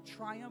 you will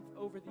triumph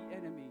over the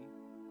enemy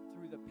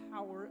through the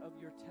power of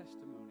your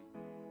testimony.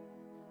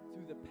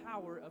 Through the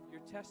power of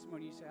your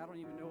testimony. You say, I don't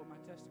even know what my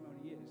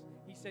testimony is.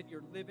 He said,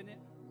 you're living it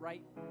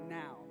right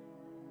now.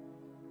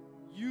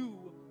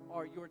 You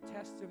are your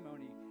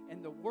testimony.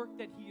 And the work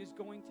that he is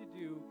going to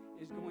do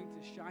is going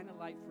to shine a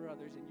light for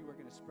others, and you are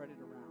going to spread it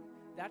around.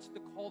 That's the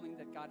calling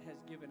that God has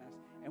given us,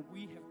 and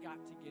we have got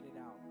to get it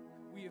out.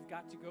 We have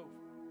got to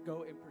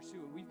go and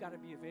pursue it. We've got to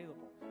be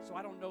available. So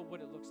I don't know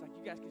what it looks like.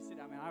 You guys can sit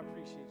down, man. I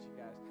appreciate you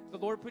guys. The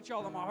Lord put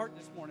y'all on my heart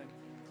this morning.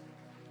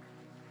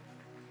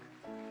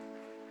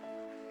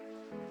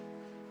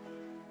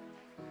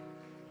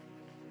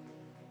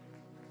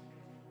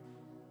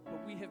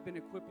 But we have been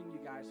equipping you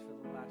guys for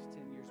the last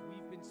 10 years.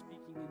 We've been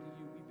speaking into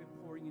you. We've been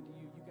pouring into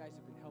you. You guys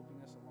have been helping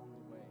us along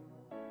the way.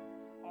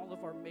 All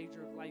of our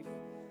major life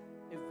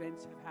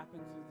events have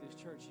happened through this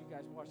church. You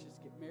guys watched us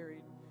get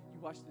married. You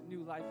watched the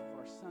new life of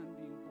our son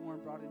being born,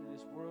 brought into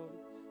this world.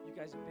 You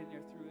guys have been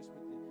there through us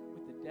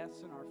with the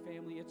deaths in our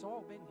family. It's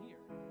all been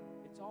here.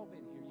 It's all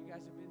been here. You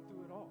guys have been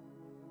through it all.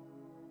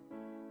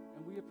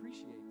 And we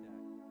appreciate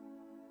that.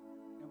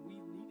 And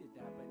we needed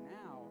that. But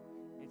now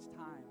it's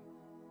time.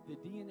 The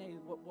DNA,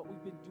 what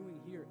we've been doing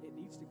here, it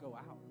needs to go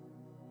out.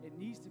 It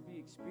needs to be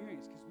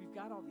experienced because we've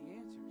got all the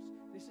answers.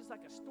 This is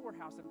like a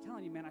storehouse. I'm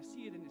telling you, man, I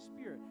see it in the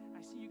spirit.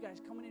 I see you guys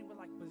coming in with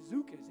like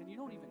bazookas and you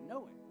don't even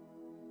know it.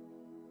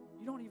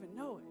 You don't even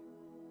know it.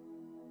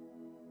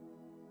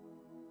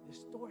 The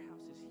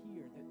storehouse is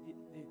here.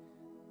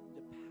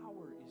 The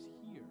power is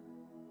here.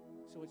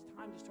 So it's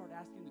time to start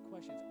asking the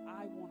questions.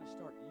 I want to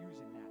start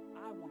using that.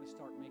 I want to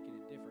start making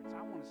a difference.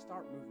 I want to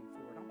start moving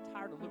forward. I'm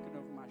tired of looking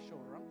over my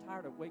shoulder. I'm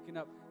tired of waking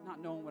up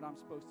not knowing what I'm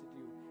supposed to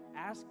do.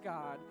 Ask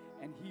God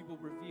and he will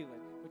reveal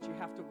it. But you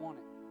have to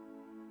want it.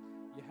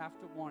 You have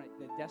to want it.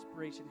 The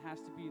desperation has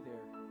to be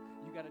there.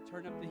 You got to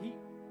turn up the heat.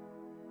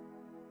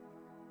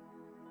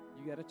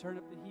 You got to turn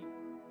up the heat.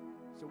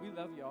 So we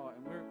love y'all,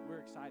 and we're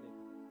excited.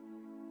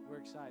 We're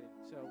excited.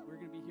 So we're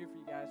going to be here for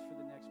you guys for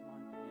the next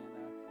month,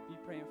 and be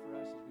praying for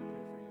us as we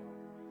pray for y'all.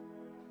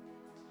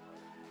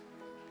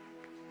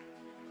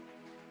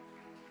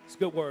 It's a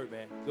good word,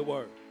 man. Good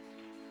word.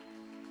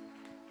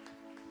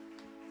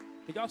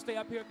 Can y'all stay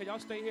up here? Can y'all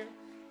stay here?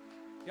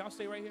 Can y'all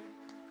stay right here?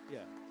 Yeah.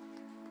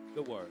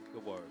 Good word.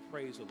 Good word.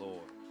 Praise the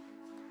Lord.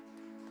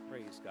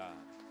 Praise God.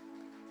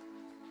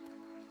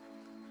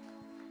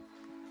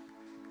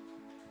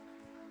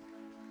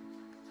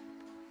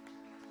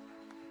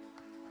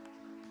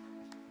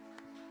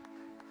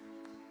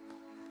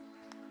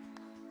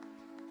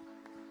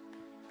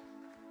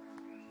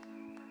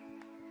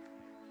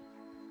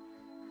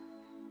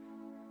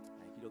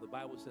 You know, the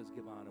Bible says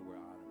give honor where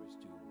honor is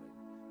due. And,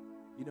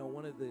 you know,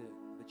 one of the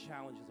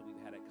challenges that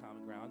we've had at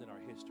Common Ground in our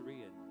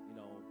history, and, you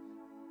know,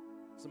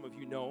 some of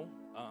you know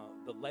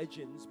the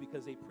legends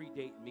because they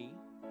predate me,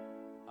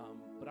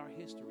 but our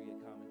history at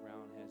Common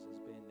Ground has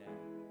been that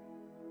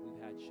we've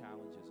had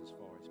challenges as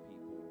far as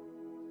people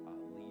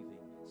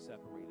leaving and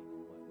separating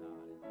and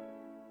whatnot. And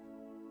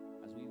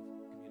as we've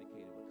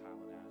communicated with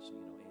Kyle and Ashley,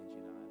 you know,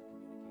 Angie and I have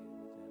communicated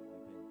with them.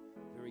 We've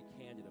been very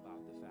candid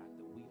about the fact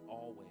that we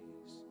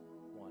always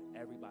want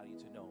everybody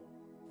to know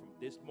from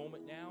this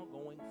moment now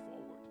going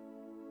forward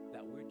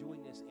that we're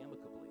doing this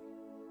amicably,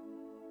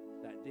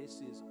 that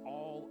this is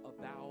all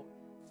about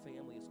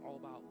family, it's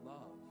all about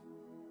love.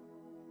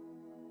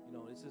 You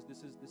know, this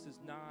is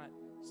not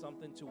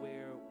something to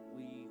where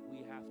we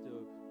have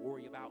to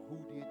worry about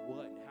who did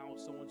what and how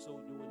so-and-so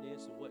doing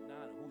this and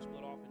whatnot and who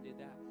split off and did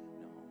that.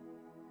 No.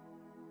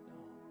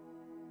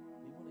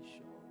 We want to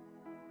show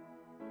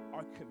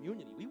our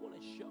community, we want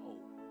to show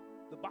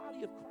the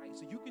body of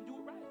Christ that you can do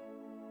it right.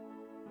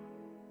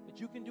 That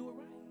you can do it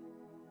right.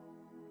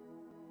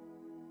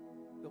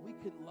 That we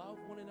can love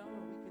one another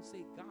and we can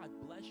say, God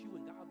bless you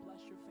and God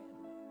bless your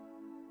family.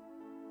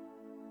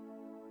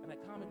 And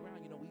at Common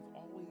Ground, you know, we've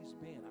always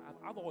been,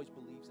 I've always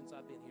believed since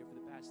I've been here for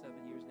the past 7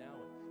 years now,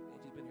 and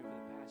Angie's been here for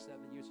the past 7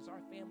 years, since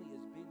our family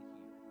has been here,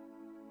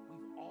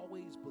 we've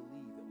always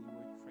believed that we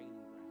were a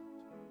training ground.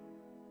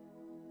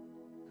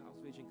 Kyle's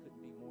vision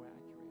couldn't be more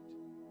accurate.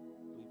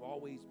 We've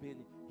always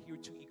been here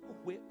to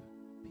equip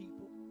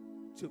people,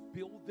 to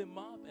build them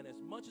up, and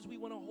as much as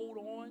we want to hold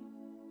on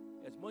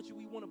As much as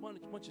we want a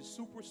bunch of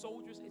super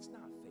soldiers, it's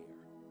not fair.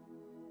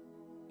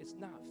 It's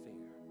not fair.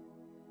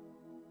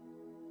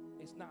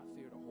 It's not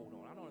fair to hold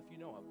on. I don't know if you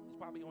know, it's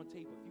probably on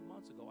tape a few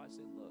months ago. I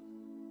said, look,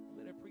 we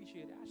better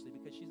appreciate Ashley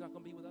because she's not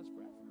going to be with us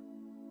forever.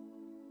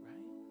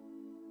 Right?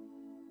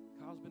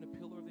 Kyle's been a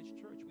pillar of this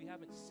church. We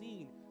haven't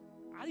seen,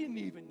 I didn't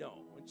even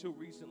know until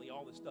recently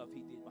all the stuff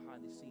he did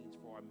behind the scenes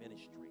for our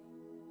ministry.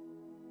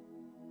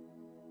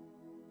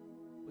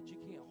 But you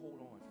can't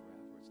hold on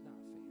forever. It's not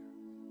fair.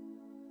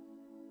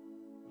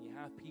 When you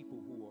have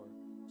people who are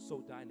so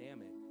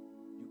dynamic,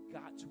 you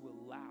got to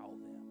allow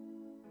them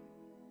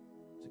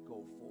to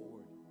go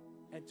forward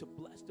and to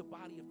bless the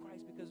body of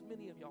Christ, because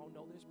many of y'all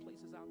know there's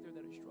places out there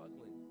that are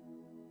struggling.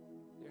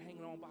 They're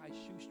hanging on by a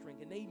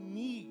shoestring, and they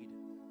need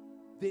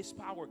this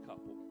power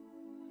couple.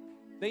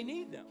 They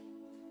need them.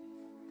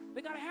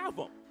 They got to have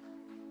them.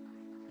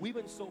 We've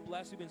been so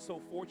blessed. We've been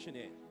so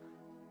fortunate.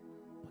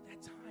 But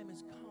that time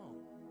has come.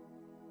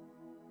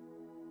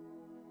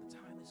 The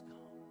time has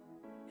come.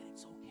 And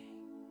it's okay.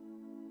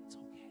 It's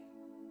okay.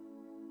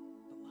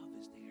 The love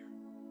is there.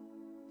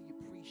 The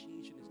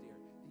appreciation is there.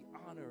 The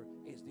honor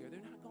is there.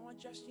 They're not gone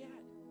just yet.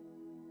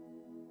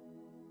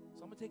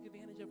 So I'm going to take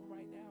advantage of them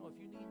right now. If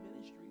you need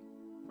ministry,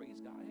 praise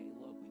God. Hey,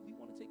 look, we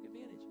want to take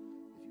advantage.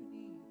 If you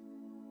need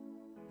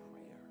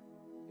prayer,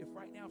 if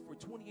right now for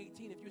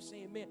 2018, if you're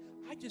saying, man,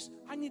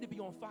 I need to be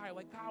on fire,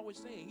 like Kyle was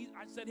saying.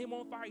 I set him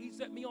on fire. He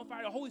set me on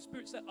fire. The Holy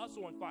Spirit set us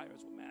on fire.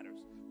 That's what matters.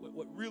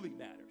 What really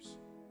matters,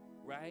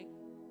 right?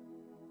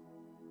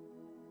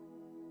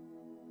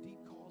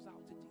 Deep calls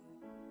out to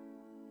deep.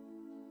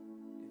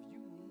 If you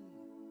need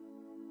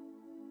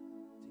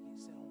to get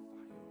set on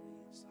fire on the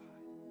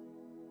inside,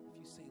 if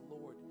you say,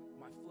 Lord,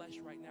 my flesh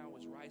right now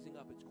is rising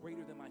up. It's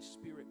greater than my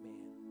spirit, man.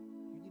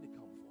 You need to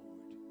come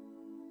forward.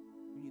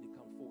 You need to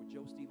come forward.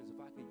 Joe Stevens, if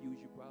I could use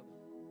you, brother.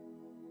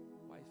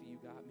 Wifey, you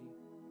got me.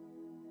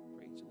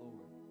 Praise the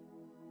Lord.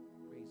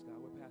 Praise God.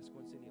 We're Pastor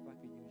Gwen Cindy. If I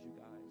could use you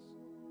guys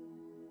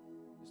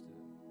just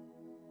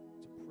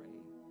to pray.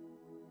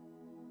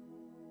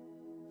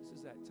 This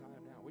is that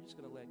time now. We're just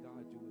going to let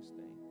God do his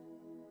thing.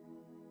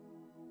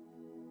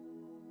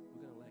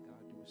 We're going to let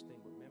God do his thing.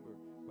 Remember,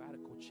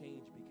 radical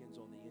change begins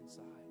on the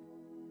inside.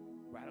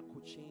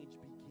 Radical change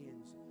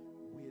begins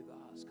with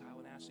us. Kyle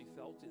and Ashley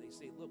felt it. They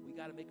say, look, we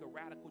got to make a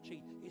radical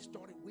change. It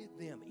started with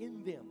them,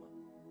 in them.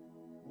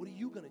 What are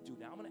you going to do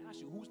now? I'm going to ask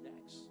you, who's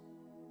next?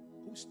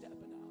 Who's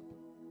stepping up?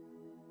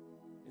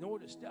 In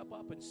order to step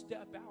up and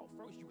step out,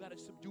 first you got to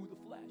subdue the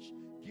flesh.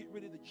 Get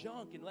rid of the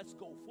junk and let's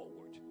go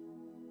forward.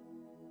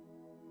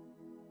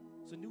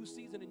 It's a new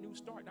season, a new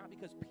start, not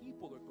because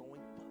people are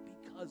going, but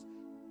because